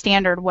one of the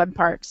standard web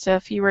parts. So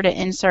if you were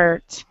to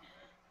insert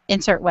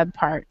web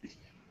part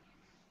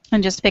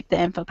and just pick the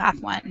info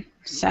path one.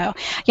 So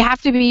you have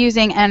to be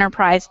using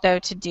Enterprise though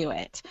to do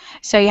it.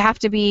 So you have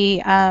to be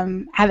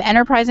have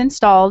Enterprise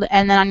installed,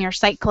 and then on your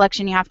site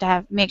collection you have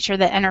to make sure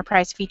that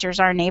Enterprise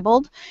features are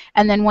enabled.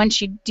 And then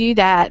once you do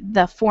that,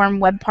 the form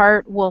web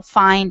part will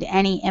find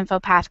any info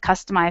path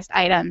customized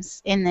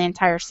items in the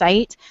entire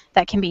site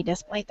that can be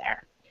displayed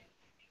there.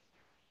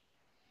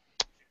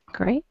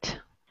 Great.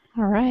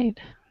 All right.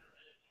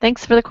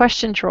 Thanks for the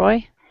question,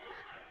 Troy.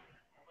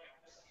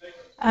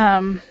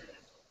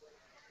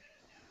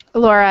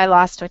 Laura, I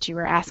lost what you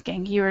were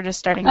asking. You were just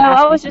starting to ask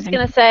me I was something. just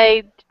going to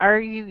say, are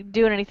you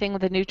doing anything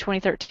with the new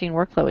 2013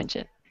 workflow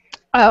engine?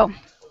 Oh,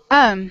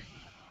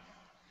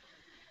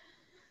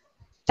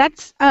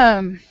 that's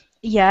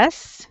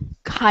yes,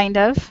 kind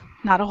of,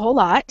 not a whole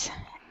lot.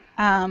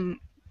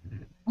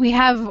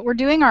 We're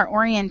doing our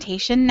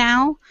orientation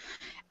now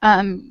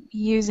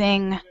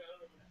using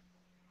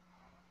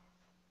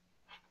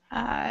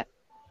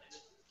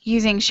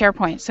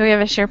SharePoint. So we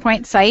have a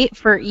SharePoint site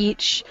for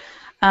each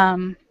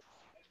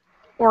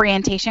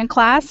orientation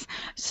class.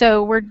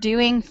 So we're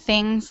doing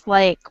things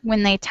like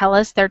when they tell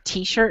us their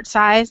t-shirt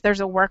size, there's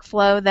a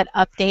workflow that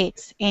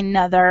updates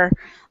another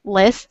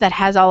list that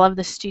has all of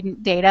the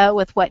student data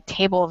with what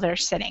table they're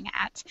sitting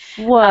at.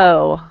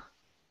 Whoa.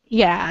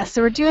 Yeah,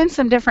 so we're doing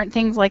some different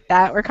things like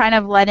that. We're kind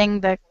of letting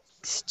the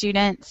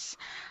students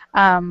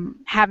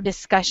have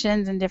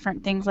discussions and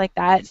different things like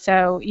that.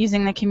 So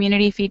using the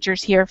community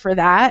features here for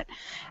that.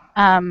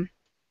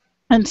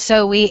 And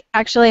so we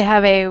actually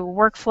have a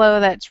workflow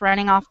that's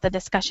running off the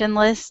discussion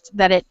list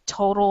that it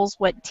totals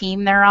what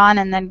team they're on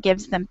and then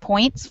gives them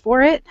points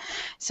for it.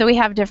 So we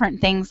have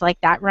different things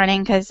like that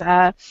running because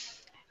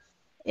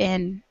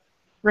in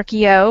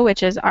Rookie-O,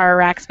 which is our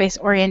Rackspace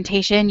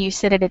orientation, you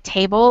sit at a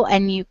table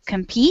and you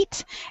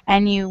compete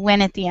and you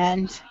win at the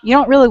end. You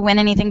don't really win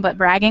anything but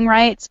bragging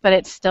rights, but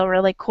it's still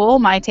really cool.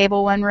 My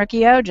table won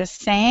Rookie-O,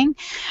 just saying.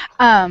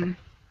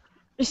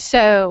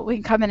 So we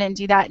can come in and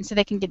do that, and so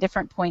they can get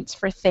different points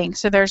for things.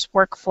 So there's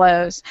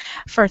workflows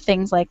for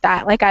things like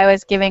that. Like I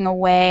was giving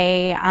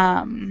away,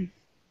 I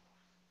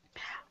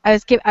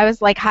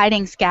was like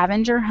hiding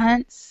scavenger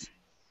hunts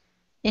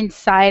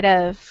inside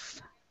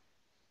of.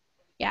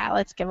 Yeah,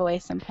 let's give away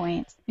some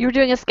points. You were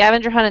doing a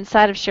scavenger hunt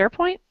inside of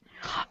SharePoint?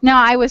 No,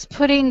 I was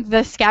putting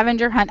the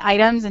scavenger hunt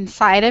items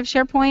inside of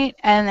SharePoint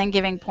and then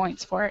giving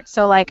points for it.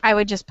 So like I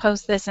would just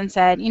post this and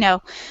said,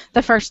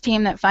 the first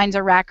team that finds a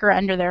racker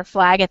under their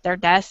flag at their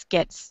desk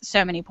gets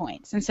so many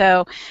points. And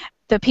so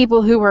the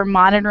people who were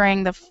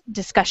monitoring the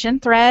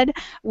discussion thread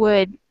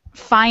would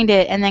find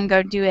it and then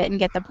go do it and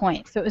get the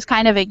points. So it was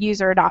kind of a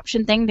user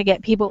adoption thing to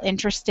get people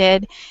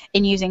interested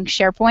in using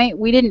SharePoint.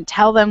 We didn't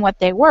tell them what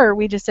they were.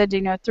 We just said,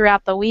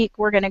 throughout the week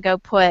we're going to go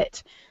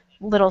put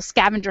little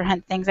scavenger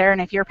hunt things there,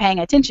 and if you're paying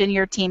attention,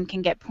 your team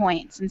can get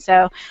points. And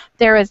so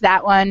there was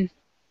that one.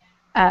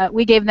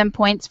 We gave them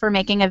points for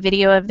making a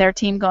video of their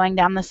team going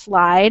down the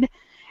slide.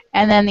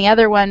 And then the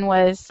other one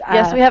was...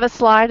 yes, we have a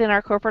slide in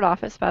our corporate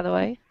office, by the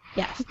way.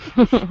 Yes.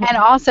 And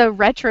also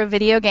retro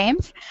video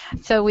games.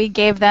 So we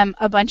gave them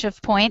a bunch of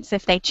points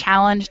if they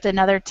challenged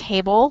another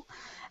table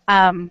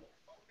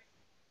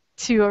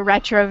to a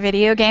retro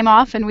video game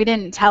off, and we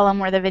didn't tell them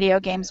where the video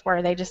games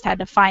were. They just had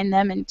to find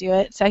them and do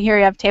it. So here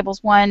you have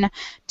tables 1,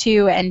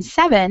 2, and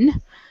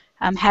 7.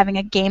 having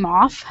a game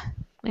off.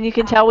 And you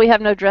can tell we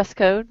have no dress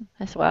code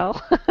as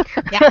well.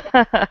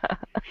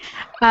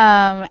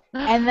 And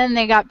then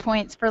they got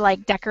points for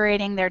like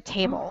decorating their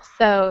table.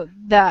 So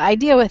the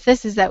idea with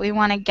this is that we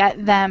want to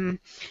get them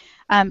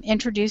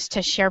introduced to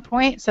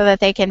SharePoint so that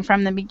they can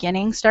from the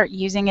beginning start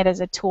using it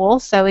as a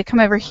tool. So we come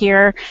over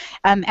here,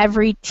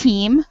 every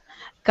team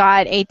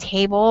got a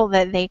table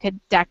that they could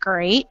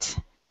decorate.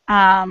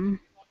 I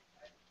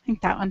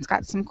think that one's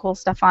got some cool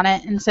stuff on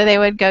it. And so they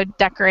would go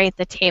decorate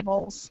the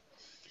tables.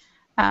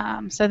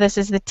 So this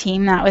is the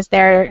team that was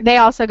there. They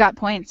also got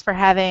points for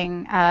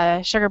having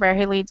Sugar Bear,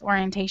 who leads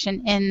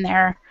orientation, in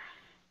their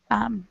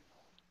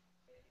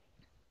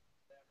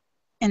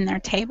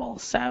table.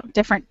 So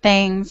different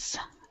things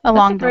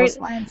along those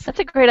lines. That's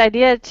a great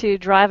idea to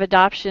drive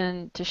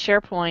adoption to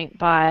SharePoint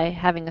by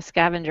having a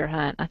scavenger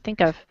hunt. I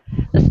think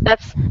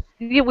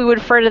we would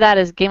refer to that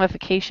as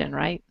gamification,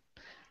 right?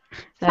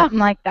 Something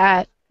like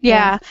that.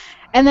 Yeah.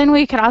 And then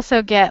we could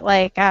also get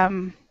like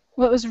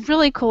what was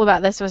really cool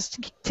about this was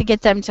to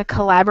get them to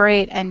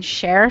collaborate and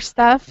share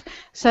stuff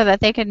so that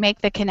they could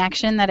make the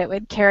connection that it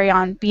would carry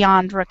on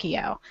beyond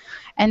Rookio.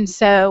 And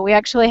so we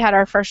actually had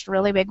our first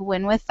really big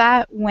win with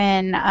that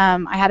when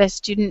I had a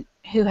student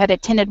who had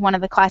attended one of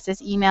the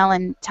classes email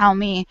and tell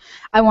me,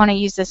 I want to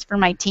use this for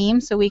my team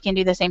so we can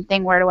do the same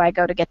thing. Where do I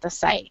go to get the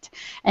site?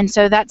 And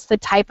so that's the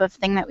type of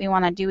thing that we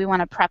want to do. We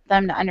want to prep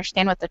them to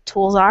understand what the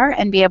tools are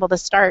and be able to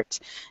start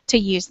to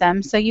use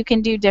them. So you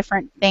can do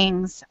different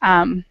things.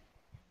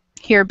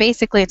 Here,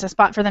 basically, it's a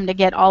spot for them to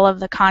get all of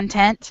the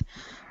content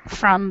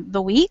from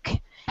the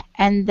week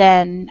and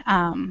then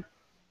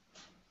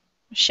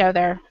show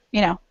their,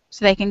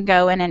 so they can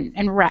go in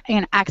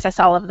and access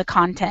all of the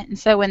content. And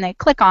so when they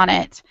click on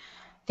it,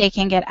 they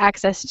can get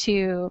access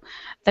to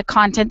the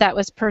content that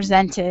was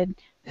presented,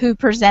 who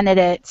presented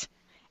it,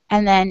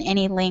 and then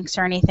any links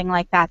or anything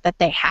like that that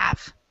they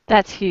have.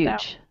 That's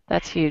huge.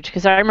 That's huge,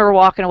 because I remember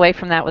walking away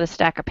from that with a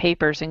stack of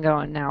papers and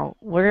going, now,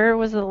 where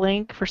was the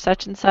link for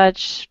such and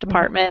such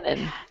department?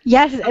 And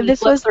yes,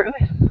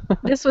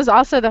 this was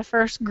also the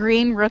first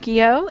green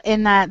Rookio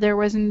in that there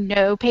was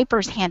no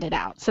papers handed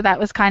out. So that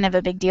was kind of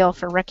a big deal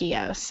for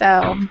Rookio.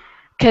 So,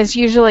 because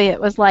usually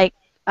it was like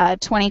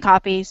 20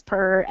 copies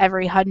per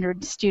every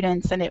 100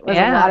 students, and it was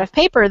a lot of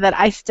paper that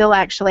I still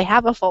actually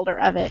have a folder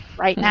of it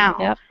right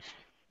now.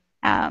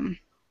 Yep.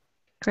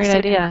 Great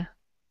idea.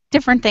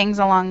 Different things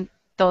along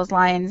those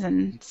lines.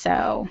 And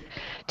so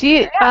do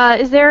you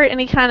is there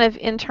any kind of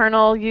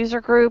internal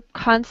user group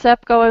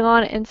concept going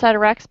on inside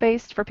of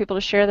Rackspace for people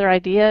to share their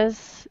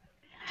ideas?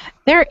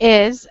 There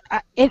is.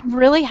 It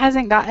really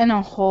hasn't gotten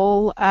a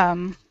whole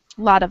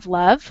lot of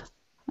love.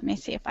 Let me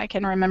see if I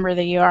can remember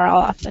the URL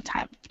off the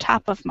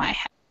top of my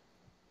head.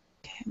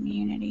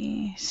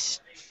 Community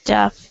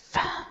stuff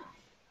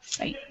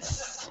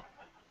sites.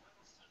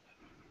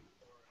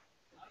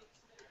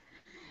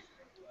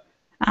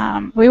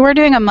 We were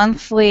doing a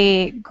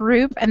monthly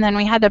group, and then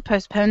we had to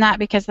postpone that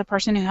because the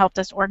person who helped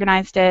us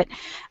organized it,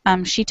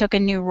 she took a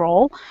new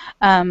role.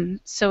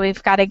 So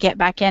we've got to get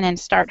back in and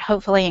start,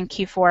 hopefully in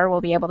Q4, we'll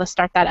be able to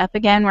start that up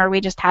again, where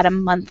we just had a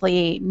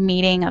monthly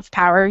meeting of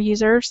power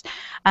users.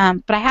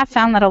 But I have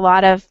found that a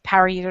lot of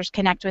power users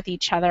connect with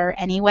each other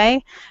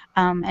anyway,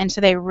 and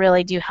so they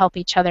really do help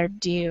each other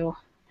do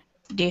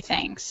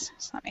things.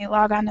 So let me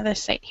log on to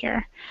this site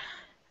here.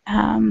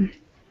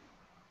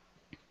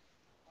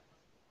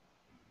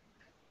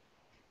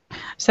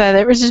 So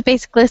there was just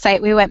basically a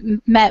site. We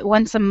met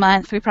once a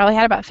month. We probably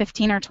had about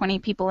 15 or 20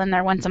 people in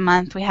there once a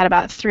month. We had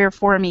about 3 or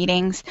 4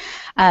 meetings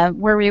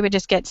where we would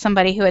just get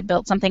somebody who had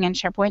built something in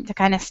SharePoint to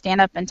kind of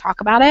stand up and talk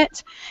about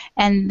it.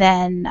 And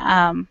then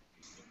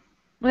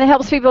it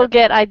helps people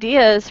get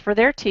ideas for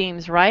their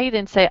teams, right?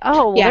 And say,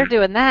 oh, well, they're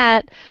doing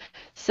that.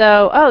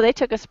 So, they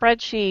took a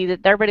spreadsheet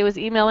that everybody was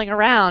emailing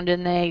around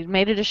and they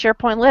made it a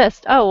SharePoint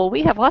list. Oh, well,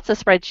 we have lots of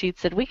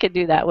spreadsheets that we could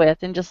do that with,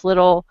 and just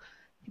little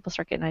people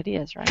start getting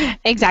ideas, right?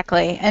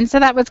 Exactly. And so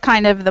that was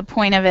kind of the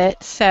point of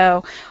it.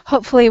 So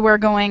hopefully we're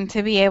going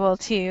to be able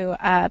to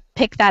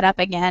pick that up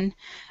again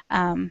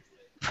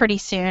pretty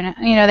soon.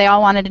 They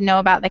all wanted to know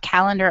about the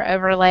calendar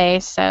overlay,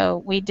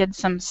 so we did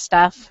some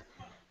stuff.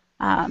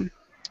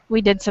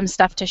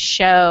 To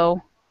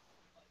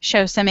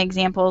show some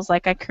examples.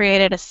 Like I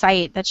created a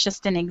site that's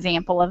just an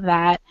example of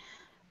that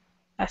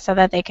so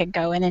that they could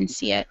go in and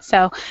see it.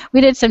 So we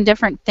did some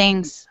different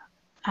things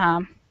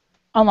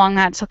along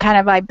that. So kind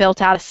of I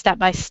built out a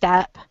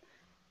step-by-step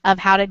of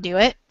how to do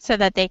it so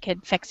that they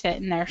could fix it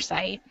in their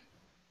site.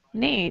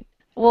 Neat.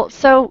 Well,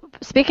 so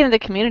speaking of the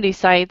community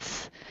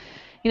sites,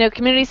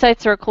 community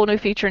sites are a cool new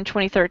feature in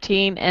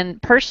 2013, and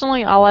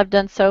personally all I've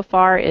done so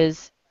far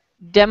is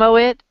demo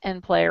it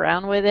and play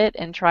around with it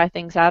and try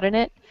things out in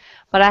it,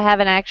 but I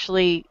haven't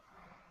actually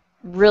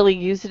really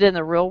used it in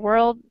the real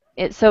world.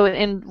 So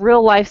in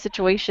real life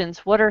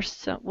situations, what are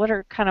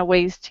kind of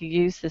ways to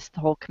use this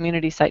whole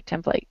community site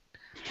template?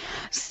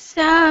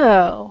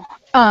 So,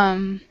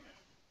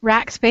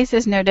 Rackspace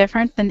is no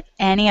different than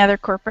any other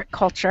corporate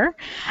culture,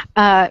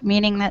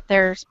 meaning that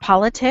there's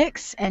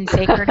politics and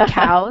sacred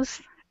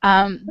cows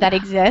that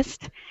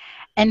exist,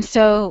 And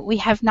so we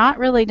have not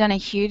really done a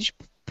huge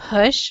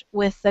push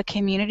with the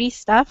community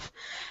stuff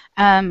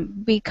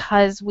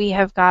because we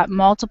have got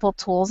multiple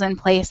tools in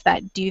place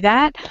that do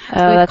that. So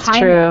Oh, that's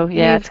true.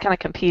 Yeah, it's kind of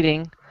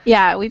competing.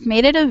 Yeah, we've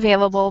made it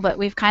available, but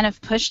we've kind of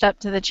pushed up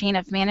to the chain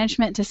of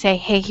management to say,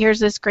 hey, here's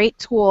this great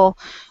tool.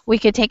 We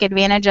could take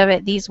advantage of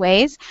it these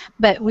ways,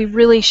 but we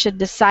really should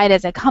decide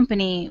as a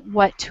company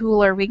what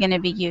tool are we going to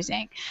be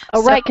using.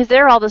 Oh, right, because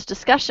there are all those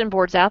discussion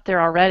boards out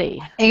there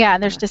already. Yeah,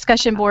 there's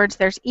discussion boards,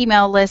 there's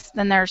email lists,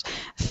 and there's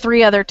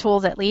 3 other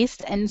tools at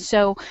least. And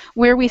so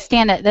where we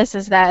stand at this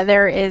is that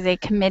there is a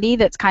committee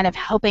that's kind of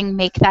helping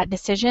make that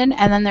decision,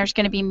 and then there's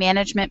going to be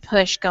management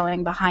push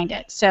going behind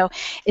it. So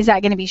is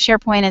that going to be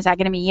SharePoint? Is that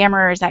going to be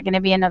Yammer? Is that going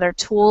to be another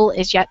tool?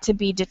 Is yet to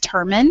be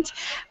determined.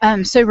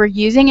 So we're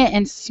using it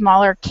in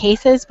smaller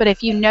cases, but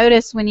if you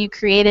notice when you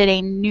created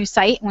a new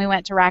site, and we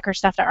went to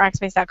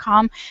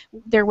rackerstuff.rackspace.com,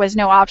 there was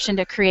no option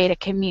to create a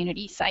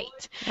community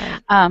site.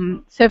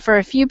 Right. So for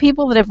a few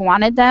people that have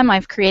wanted them,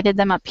 I've created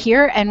them up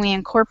here, and we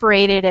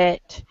incorporated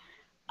it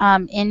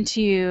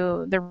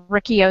into the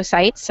Rikio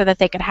site so that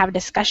they could have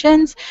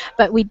discussions,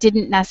 but we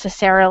didn't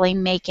necessarily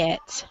make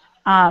it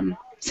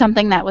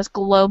something that was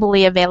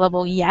globally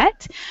available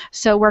yet.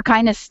 So we're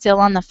kind of still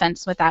on the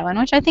fence with that one,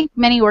 which I think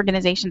many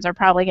organizations are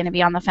probably going to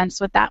be on the fence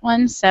with that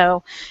one.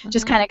 So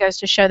just kind of goes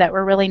to show that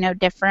we're really no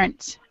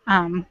different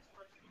than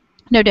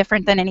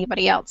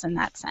anybody else in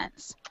that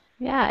sense.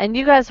 Yeah, and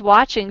you guys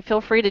watching,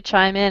 feel free to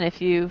chime in if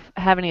you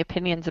have any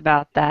opinions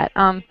about that.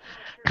 Kind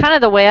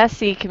of the way I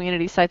see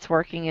community sites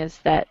working is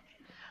that,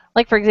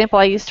 like, for example,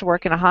 I used to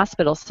work in a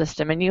hospital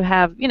system, and we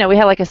have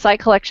like a site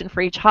collection for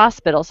each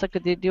hospital, so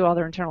they do all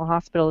their internal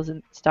hospitals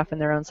and stuff in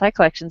their own site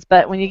collections.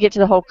 But when you get to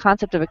the whole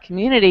concept of a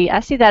community, I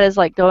see that as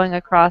like going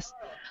across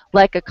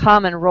like a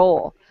common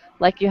role.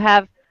 Like you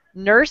have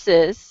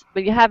nurses,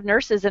 but you have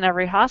nurses in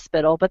every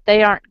hospital, but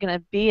they aren't going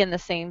to be in the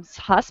same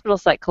hospital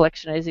site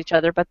collection as each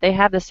other, but they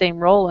have the same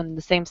role and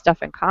the same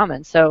stuff in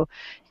common. So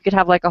you could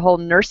have like a whole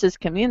nurses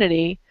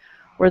community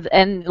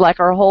and like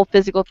our whole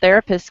physical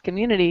therapist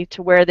community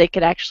to where they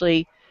could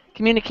actually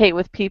communicate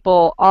with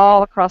people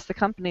all across the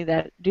company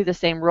that do the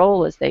same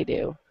role as they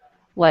do.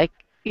 Like,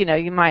 we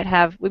might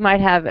have at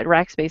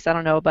Rackspace, I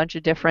don't know, a bunch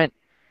of different,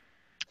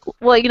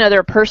 well, there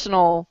are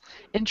personal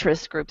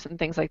interest groups and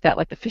things like that,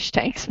 like the fish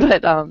tanks,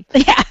 but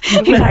yeah,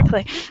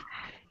 exactly.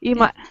 You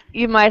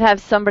might have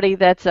somebody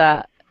that's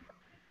a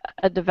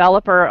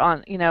developer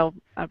on,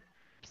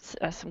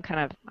 some kind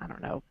of, I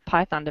don't know,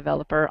 Python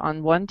developer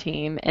on one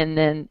team, and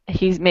then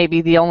he's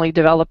maybe the only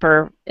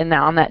developer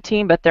on that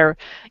team, but there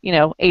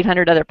are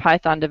 800 other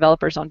Python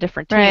developers on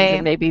different teams, right.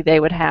 And maybe they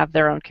would have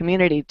their own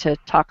community to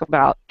talk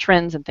about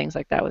trends and things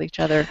like that with each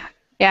other.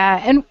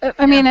 Yeah, and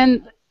I mean,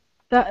 and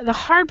the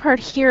hard part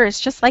here is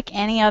just like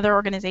any other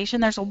organization,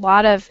 there's a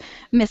lot of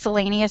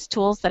miscellaneous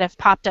tools that have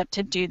popped up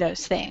to do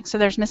those things. So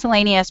there's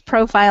miscellaneous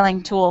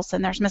profiling tools,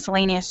 and there's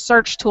miscellaneous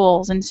search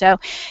tools, and so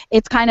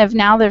it's kind of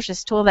now there's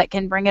this tool that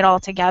can bring it all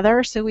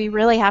together. So we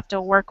really have to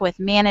work with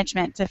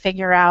management to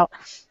figure out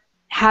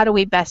how do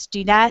we best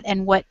do that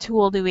and what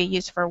tool do we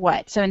use for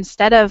what. So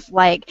instead of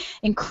like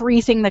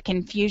increasing the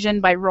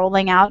confusion by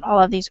rolling out all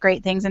of these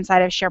great things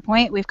inside of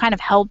SharePoint, we've kind of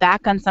held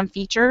back on some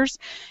features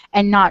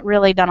and not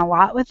really done a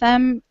lot with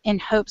them in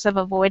hopes of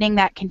avoiding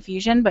that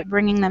confusion, but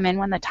bringing them in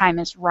when the time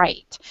is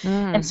right.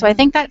 Mm-hmm. And so I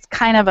think that's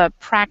kind of a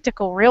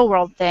practical real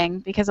world thing,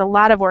 because a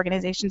lot of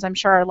organizations I'm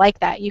sure are like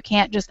that. You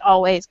can't just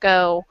always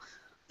go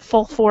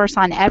full force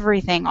on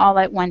everything all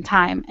at one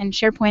time, and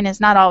SharePoint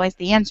is not always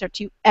the answer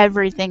to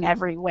everything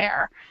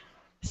everywhere.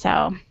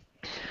 So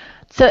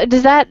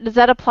does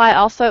that apply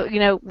also?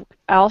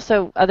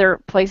 Also other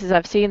places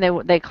I've seen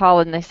they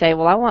call and they say,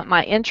 well, I want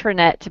my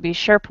intranet to be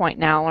SharePoint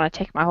now. I want to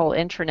take my whole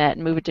intranet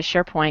and move it to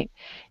SharePoint.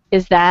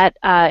 Is that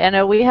I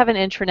know we have an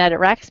intranet at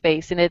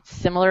Rackspace, and it's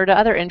similar to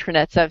other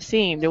intranets I've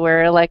seen, to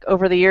where like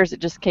over the years it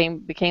just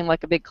became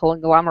like a big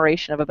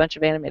conglomeration of a bunch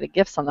of animated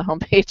GIFs on the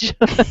homepage.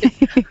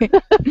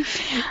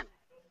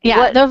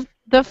 Yeah,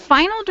 the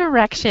final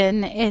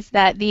direction is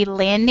that the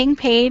landing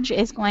page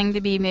is going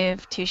to be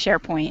moved to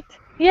SharePoint.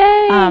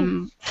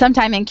 Yay!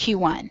 Sometime in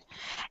Q1,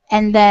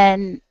 and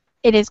then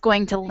it is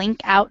going to link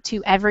out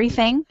to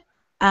everything.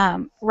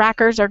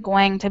 Rackers are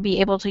going to be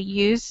able to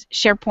use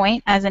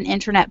SharePoint as an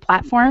intranet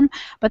platform,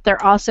 but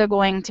they're also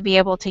going to be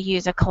able to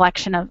use a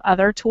collection of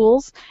other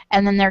tools,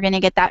 and then they're going to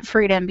get that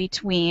freedom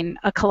between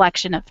a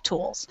collection of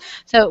tools.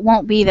 So it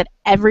won't be that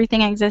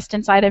everything exists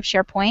inside of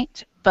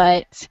SharePoint,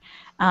 but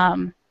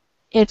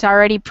it's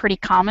already pretty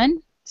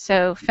common.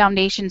 So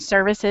Foundation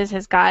Services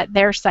has got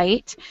their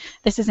site.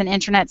 This is an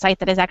intranet site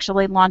that is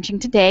actually launching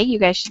today. You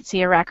guys should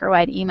see a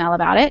Racker-wide email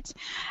about it.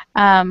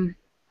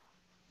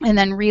 And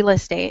then real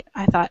estate,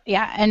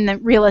 and the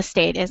real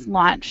estate is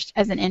launched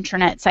as an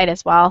intranet site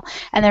as well.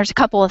 And there's a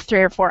couple of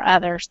 3 or 4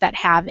 others that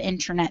have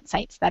intranet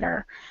sites that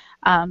are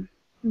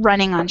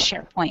running on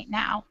SharePoint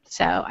now.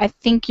 So I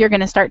think you're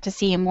going to start to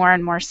see more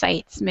and more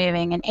sites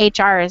moving, and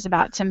HR is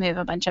about to move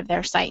a bunch of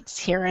their sites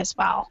here as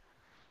well.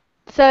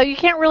 So you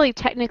can't really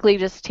technically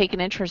just take an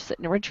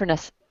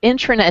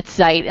intranet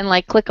site and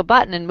like click a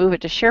button and move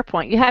it to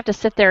SharePoint. You have to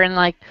sit there and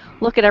like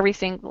look at every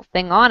single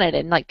thing on it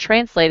and like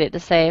translate it to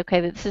say, okay,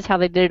 this is how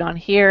they did it on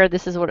here.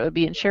 This is what it would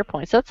be in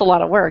SharePoint. So it's a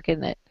lot of work,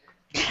 isn't it?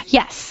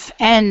 Yes,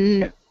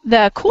 and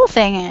the cool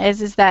thing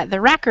is that the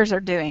Rackers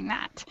are doing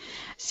that.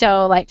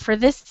 So, like for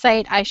this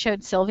site, I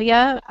showed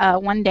Sylvia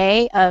one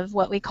day of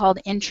what we called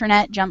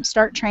intranet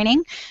jumpstart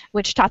training,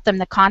 which taught them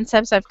the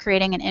concepts of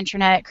creating an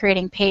intranet,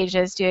 creating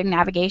pages, doing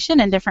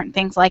navigation, and different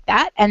things like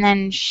that. And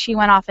then she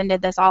went off and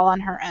did this all on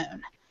her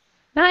own.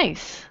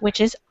 Nice. Which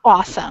is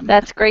awesome.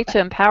 That's great to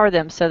empower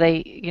them so they,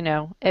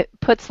 it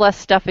puts less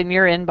stuff in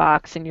your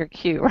inbox and your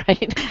queue,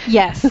 right?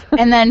 Yes.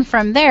 And then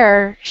from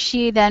there,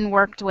 she then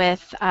worked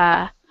with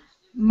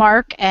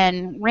Mark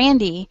and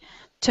Randy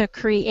to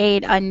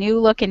create a new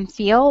look and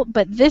feel,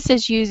 but this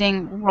is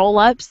using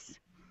roll-ups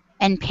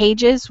and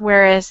pages,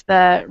 whereas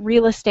the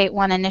real estate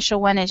one, initial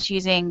one, is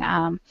using,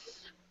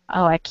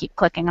 I keep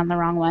clicking on the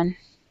wrong one.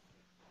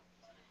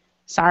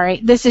 Sorry,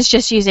 this is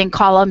just using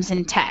columns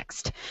and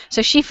text.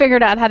 So she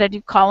figured out how to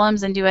do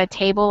columns and do a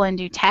table and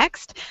do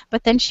text,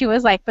 but then she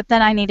was like, but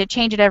then I need to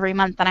change it every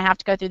month and I have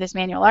to go through this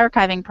manual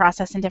archiving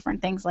process and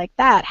different things like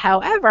that.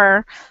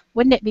 However,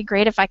 wouldn't it be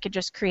great if I could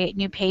just create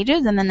new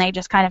pages and then they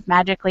just kind of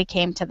magically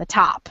came to the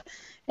top?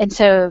 And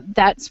so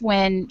that's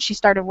when she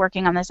started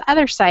working on this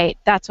other site.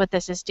 That's what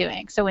this is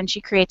doing. So when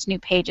she creates new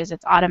pages,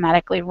 it's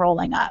automatically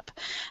rolling up.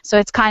 So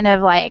it's kind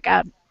of like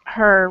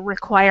her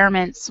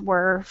requirements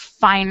were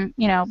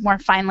more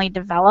finely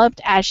developed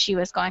as she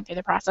was going through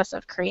the process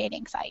of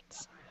creating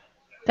sites.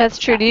 That's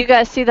true. Do you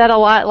guys see that a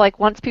lot? Like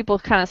once people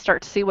kind of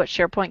start to see what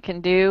SharePoint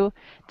can do,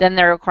 then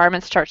their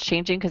requirements start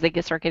changing because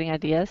they start getting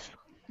ideas?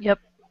 Yep,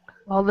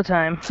 all the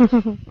time.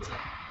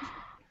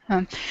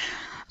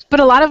 But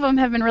a lot of them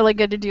have been really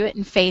good to do it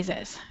in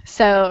phases.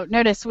 So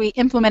notice we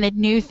implemented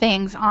new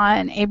things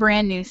on a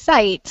brand new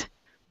site,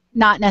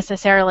 not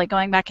necessarily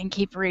going back and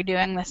keep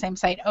redoing the same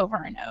site over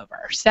and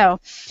over. So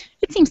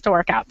it seems to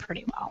work out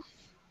pretty well.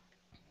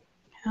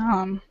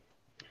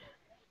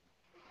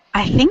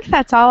 I think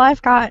that's all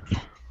I've got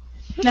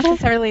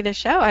necessarily to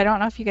show. I don't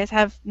know if you guys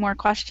have more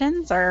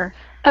questions or...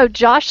 Oh,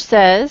 Josh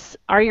says,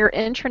 are your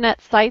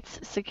intranet sites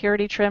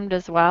security trimmed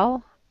as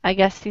well? I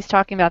guess he's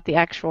talking about the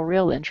actual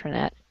real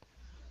intranet.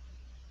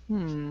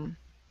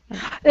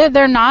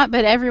 They're not,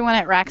 but everyone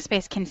at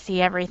Rackspace can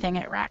see everything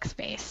at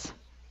Rackspace.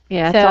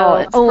 Yeah, so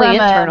it's only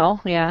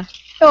internal, yeah.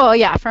 Oh,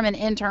 yeah, from an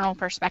internal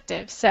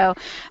perspective. So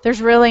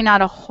there's really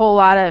not a whole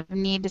lot of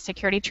need to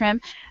security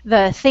trim.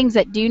 The things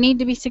that do need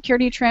to be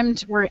security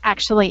trimmed, we're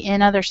actually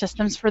in other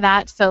systems for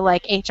that. So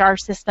like HR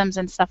systems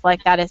and stuff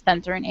like that is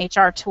done through an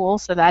HR tool,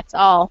 so that's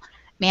all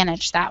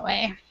managed that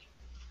way.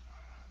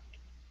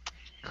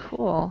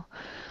 Cool.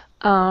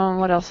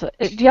 What else?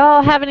 Do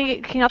y'all have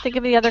any? Can y'all think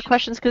of any other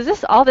questions?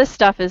 Because all this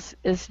stuff is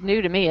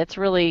new to me. It's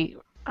really,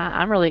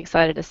 I'm really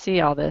excited to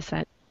see all this.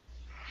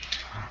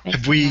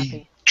 Have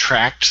we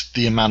tracked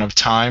the amount of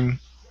time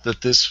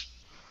that this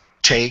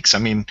takes? I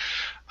mean,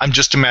 I'm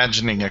just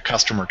imagining a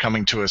customer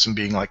coming to us and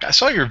being like, "I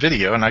saw your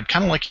video, and I'd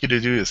kind of like you to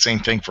do the same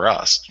thing for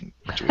us."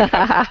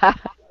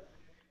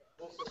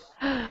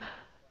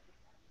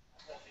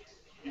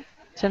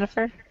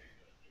 Jennifer?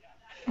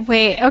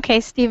 Wait,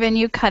 okay, Stephen,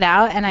 you cut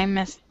out and I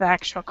missed the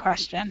actual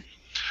question.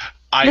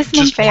 I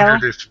just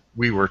wondered if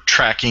we were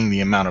tracking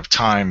the amount of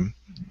time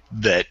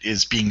that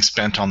is being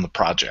spent on the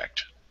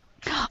project.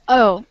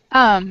 Oh,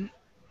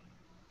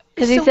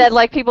 because he said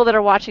like people that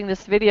are watching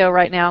this video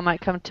right now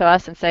might come to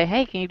us and say,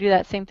 hey, can you do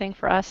that same thing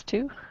for us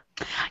too?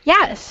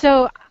 Yeah,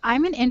 so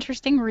I'm an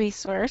interesting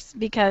resource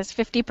because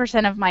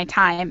 50% of my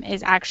time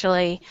is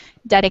actually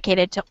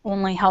dedicated to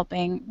only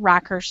helping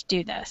Rackers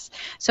do this.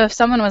 So if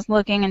someone was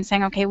looking and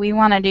saying, okay, we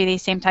want to do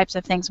these same types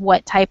of things,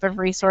 what type of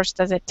resource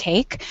does it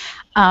take?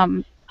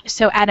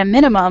 So at a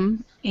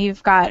minimum,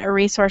 you've got a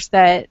resource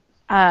that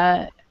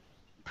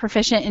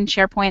proficient in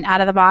SharePoint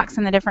out of the box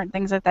and the different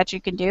things that you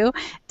can do,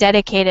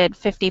 dedicated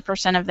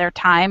 50% of their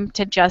time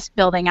to just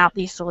building out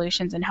these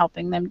solutions and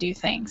helping them do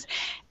things.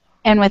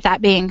 And with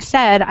that being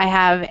said, I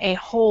have a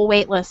whole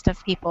wait list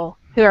of people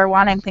who are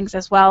wanting things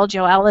as well.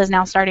 Joelle is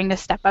now starting to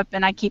step up,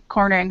 and I keep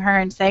cornering her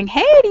and saying,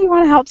 hey, do you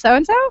want to help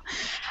so-and-so?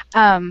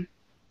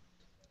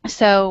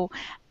 So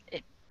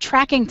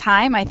tracking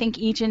time, I think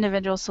each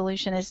individual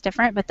solution is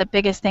different, but the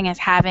biggest thing is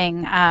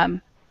having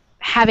a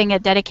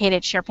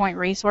dedicated SharePoint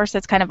resource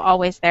that's kind of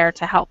always there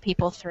to help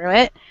people through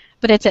it,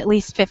 but it's at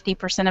least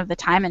 50% of the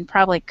time and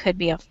probably could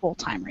be a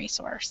full-time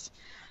resource.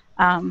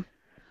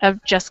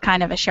 Of just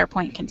kind of a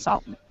SharePoint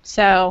consultant.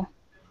 So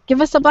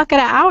give us a bucket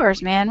of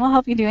hours, man. We'll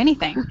help you do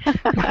anything.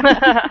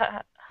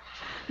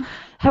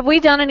 Have we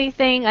done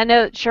anything? I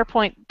know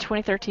SharePoint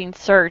 2013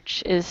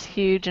 search is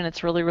huge and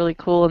it's really, really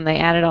cool and they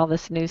added all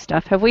this new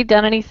stuff. Have we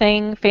done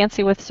anything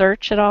fancy with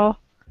search at all?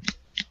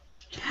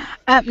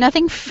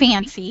 Nothing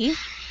fancy.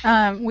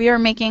 We are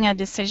making a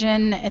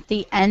decision at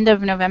the end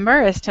of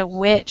November as to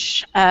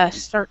which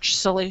search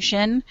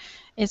solution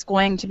is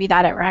going to be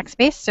that at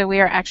Rackspace. So we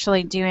are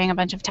actually doing a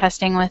bunch of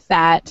testing with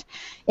that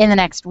in the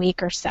next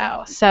week or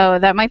so. So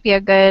that might be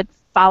a good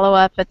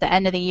follow-up at the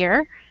end of the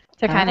year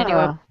to kind of do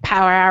a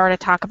power hour to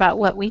talk about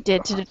what we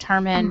did to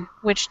determine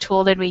which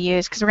tool did we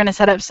use, because we're going to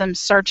set up some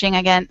searching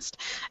against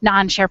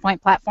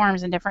non-SharePoint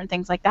platforms and different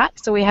things like that.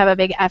 So we have a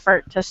big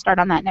effort to start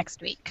on that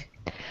next week.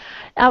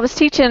 I was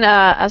teaching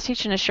a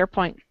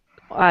SharePoint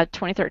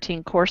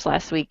 2013 course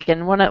last week,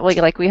 and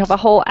we have a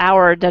whole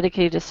hour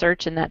dedicated to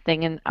search in that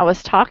thing, and I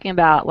was talking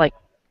about like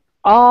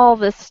all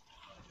this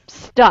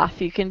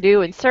stuff you can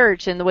do in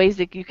search and the ways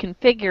that you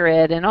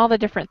configure it and all the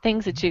different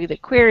things that the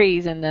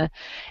queries and the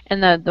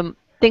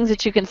things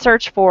that you can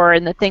search for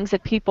and the things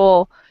that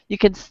you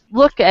can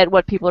look at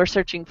what people are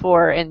searching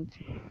for, and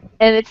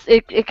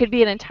it could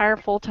be an entire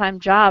full-time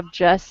job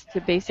just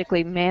to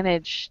basically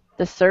manage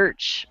the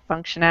search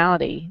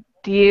functionality.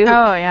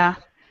 Oh yeah.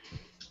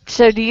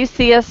 So do you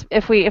see us,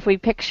 if we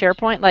pick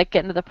SharePoint, like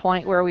getting to the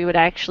point where we would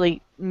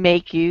actually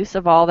make use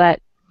of all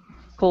that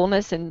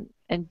coolness and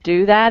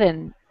do that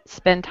and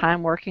spend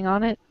time working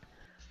on it?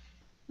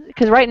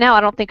 Because right now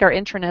I don't think our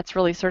intranet's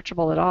really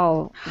searchable at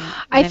all.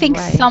 I think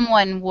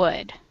someone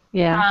would.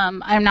 Yeah.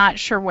 I'm not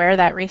sure where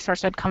that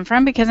resource would come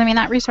from, because I mean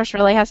that resource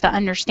really has to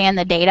understand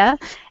the data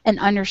and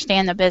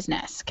understand the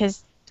business,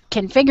 because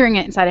configuring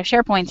it inside of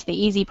SharePoint's the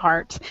easy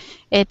part.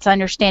 It's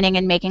understanding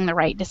and making the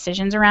right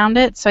decisions around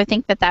it. So I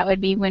think that would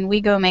be when we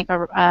go make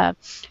a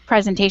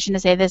presentation to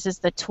say this is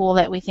the tool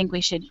that we think we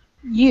should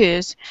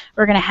use,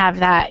 we're going to have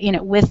that,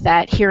 with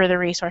that, here are the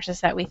resources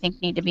that we think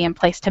need to be in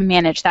place to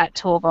manage that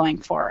tool going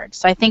forward.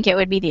 So I think it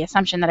would be the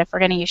assumption that if we're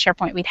going to use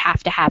SharePoint, we'd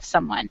have to have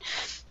someone.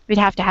 We'd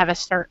have to have a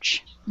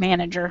search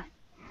manager.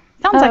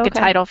 Sounds like a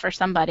title for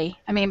somebody.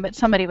 I mean, but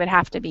somebody would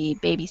have to be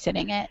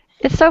babysitting it.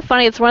 It's so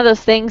funny. It's one of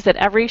those things that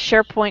every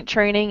SharePoint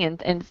training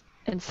and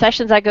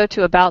sessions I go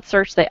to about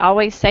search, they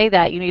always say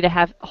that you need to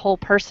have a whole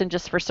person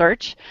just for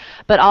search.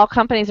 But all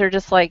companies are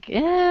just like,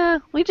 yeah,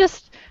 we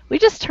just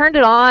turned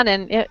it on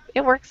and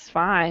it works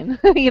fine.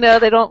 They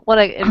don't want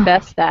to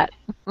invest that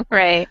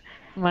right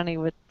money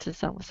to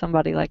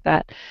somebody like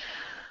that.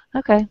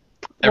 Okay.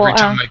 Every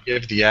time I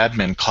give the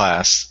admin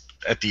class,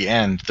 at the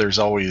end, there's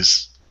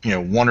always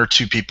one or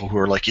two people who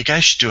are like, you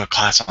guys should do a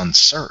class on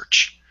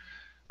search.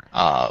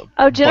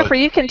 Jennifer,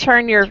 you can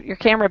turn your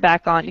camera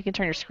back on. You can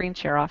turn your screen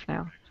share off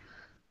now.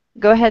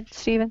 Go ahead,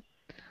 Stephen.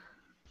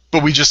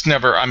 But we just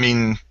never,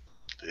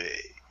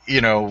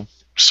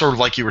 sort of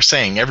like you were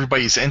saying,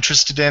 everybody's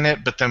interested in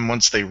it, but then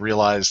once they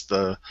realize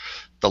the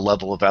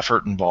level of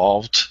effort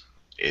involved,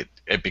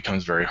 it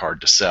becomes very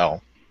hard to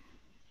sell.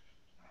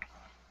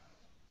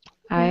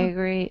 I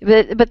agree.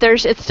 But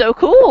it's so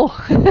cool.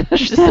 There's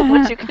just so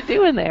much you can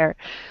do in there.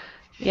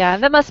 Yeah,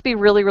 that must be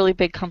really, really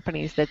big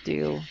companies that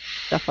do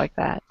stuff like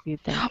that,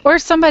 you'd think. Or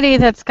somebody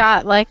that's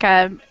got like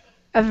a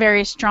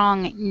very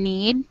strong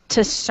need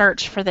to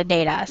search for the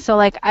data. So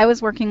like I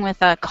was working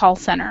with a call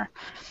center,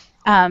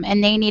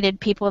 and they needed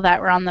people that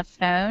were on the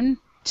phone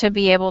to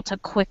be able to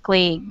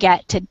quickly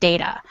get to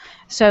data.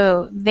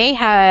 So they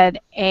had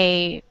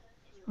a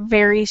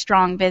very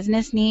strong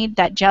business need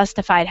that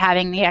justified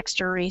having the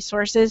extra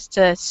resources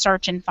to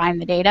search and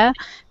find the data,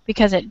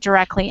 because it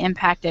directly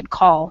impacted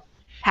call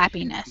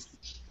happiness.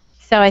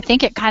 So I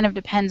think it kind of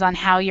depends on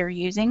how you're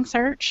using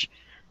search.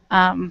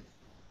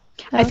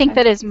 I think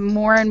that as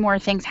more and more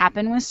things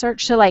happen with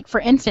search, so like for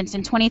instance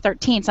in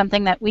 2013,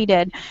 something that we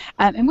did,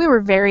 and we were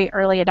very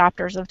early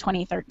adopters of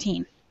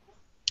 2013.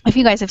 If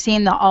you guys have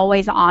seen the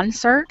always on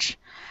search,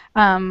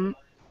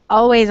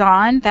 always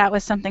on, that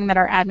was something that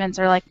our admins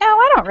are like, no,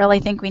 I don't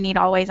really think we need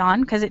always on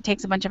because it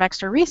takes a bunch of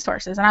extra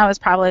resources. And I was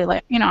probably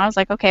like, I was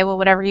like, okay, well,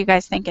 whatever you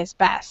guys think is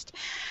best.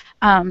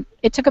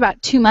 It took about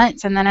 2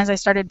 months, and then as I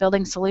started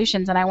building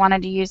solutions and I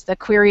wanted to use the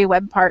query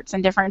web parts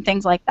and different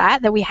things like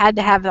that, we had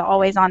to have the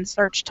always on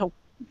search to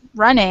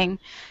running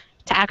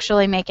to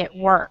actually make it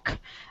work,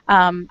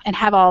 and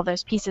have all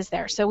those pieces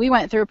there. So we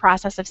went through a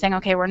process of saying,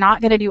 okay, we're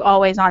not going to do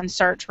always on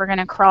search. We're going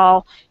to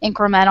crawl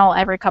incremental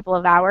every couple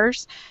of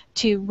hours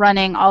to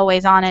running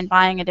always on and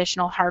buying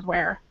additional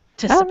hardware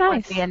to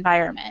support the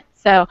environment.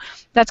 So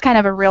that's kind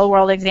of a real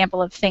world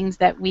example of things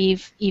that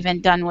we've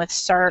even done with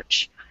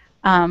search.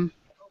 And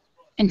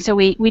so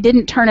we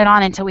didn't turn it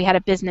on until we had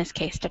a business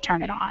case to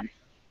turn it on.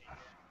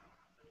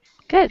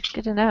 Good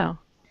to know.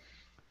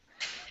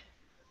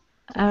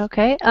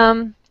 Okay.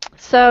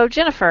 So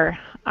Jennifer,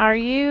 are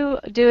you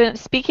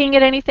speaking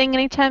at anything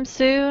anytime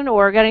soon,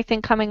 or got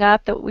anything coming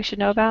up that we should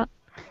know about?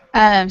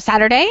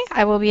 Saturday,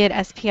 I will be at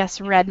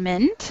SPS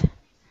Redmond.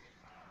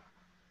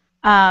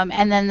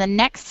 And then the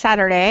next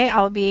Saturday,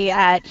 I'll be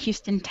at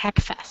Houston Tech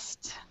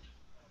Fest.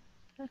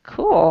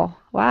 Cool.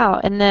 Wow.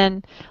 And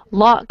then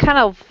kind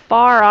of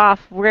far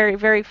off, very,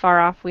 very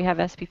far off, we have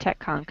SP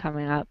TechCon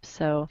coming up.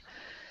 So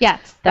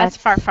yes, that's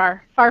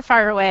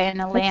far away in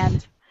a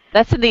land.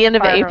 That's in the end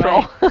of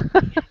April.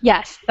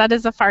 Yes, that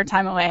is a far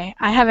time away.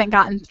 I haven't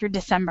gotten through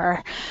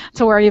December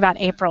to worry about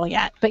April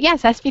yet. But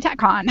yes, SP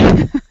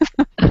TechCon.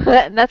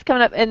 That's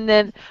coming up. And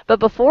then, but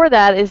before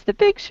that is the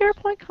big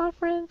SharePoint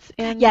conference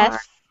in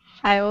March.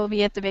 I will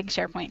be at the big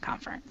SharePoint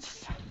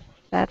conference.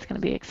 That's going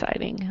to be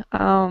exciting.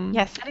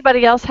 Yes.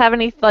 Anybody else have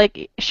any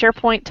like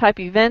SharePoint type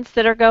events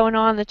that are going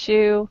on that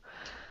you?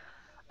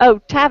 Oh,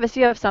 Tavis,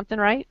 you have something,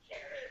 right?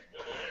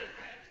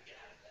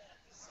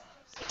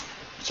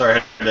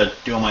 Sorry, I had to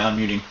do all my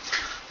unmuting.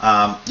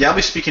 Yeah, I'll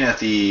be speaking at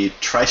the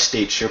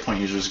Tri-State SharePoint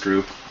Users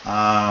Group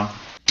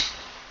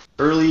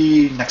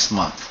early next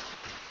month.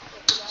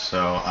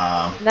 So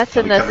And that's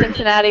I'll in be the covering.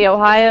 Cincinnati,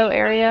 Ohio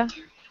area.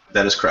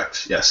 That is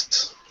correct.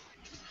 Yes.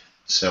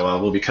 So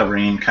we'll be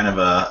covering kind of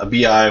a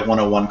BI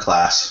 101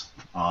 class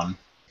on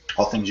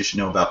all things you should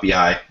know about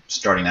BI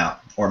starting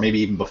out, or maybe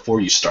even before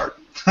you start.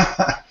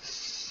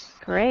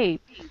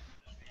 Great.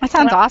 That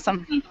sounds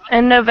awesome.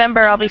 In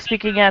November, I'll be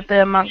speaking at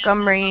the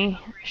Montgomery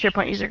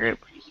SharePoint user group.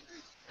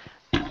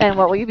 And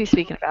what will you be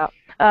speaking about?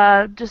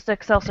 Just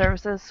Excel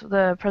services,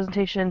 the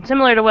presentation,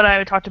 similar to what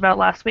I talked about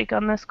last week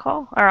on this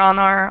call, or on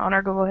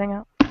our Google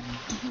Hangout.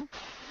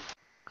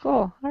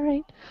 Cool. All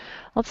right.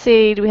 Let's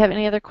see. Do we have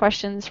any other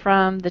questions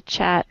from the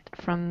chat,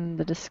 from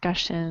the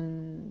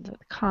discussion, the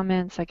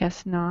comments? I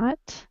guess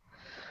not.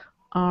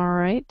 All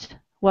right.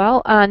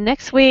 Well,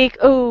 next week.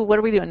 Oh, what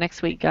are we doing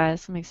next week,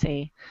 guys? Let me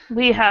see.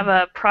 We have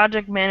a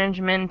project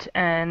management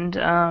and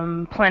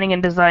planning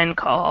and design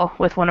call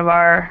with one of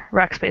our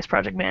Rackspace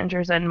project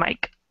managers and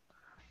Mike.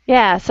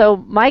 Yeah, so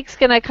Mike's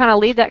going to kind of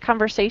lead that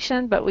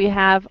conversation, but we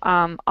have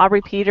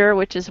Aubrey Peter,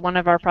 which is one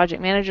of our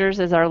project managers,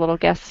 as our little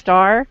guest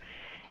star.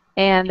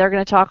 And they're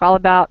going to talk all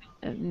about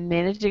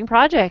managing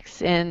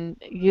projects and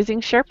using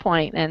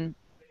SharePoint. And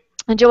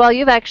Joelle,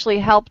 you've actually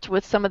helped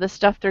with some of the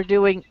stuff they're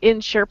doing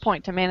in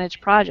SharePoint to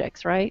manage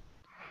projects, right?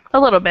 A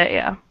little bit,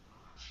 yeah.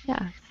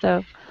 Yeah,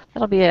 so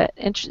that'll be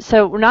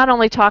so we're not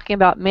only talking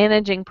about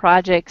managing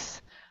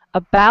projects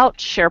about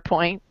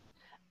SharePoint,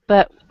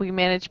 but we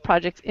manage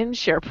projects in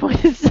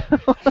SharePoint.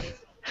 So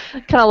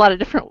kind of a lot of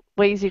different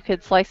ways you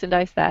could slice and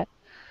dice that.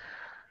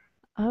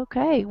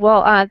 Okay,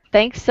 well,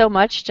 thanks so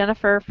much,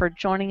 Jennifer, for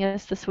joining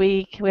us this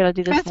week. We got to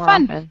do this That's more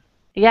fun. often.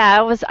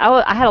 Yeah,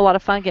 I had a lot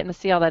of fun getting to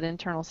see all that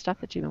internal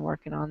stuff that you've been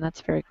working on.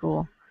 That's very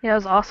cool. Yeah, it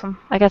was awesome.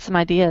 I got some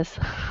ideas.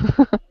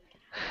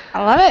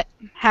 I love it.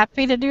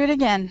 Happy to do it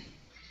again.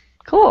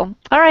 Cool.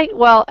 All right.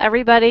 Well,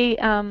 everybody,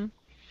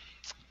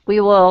 we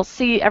will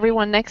see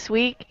everyone next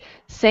week.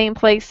 Same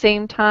place,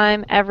 same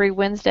time, every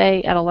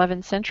Wednesday at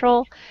 11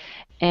 Central.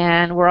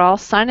 And we're all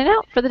signing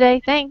out for the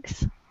day.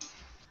 Thanks.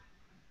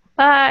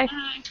 Bye.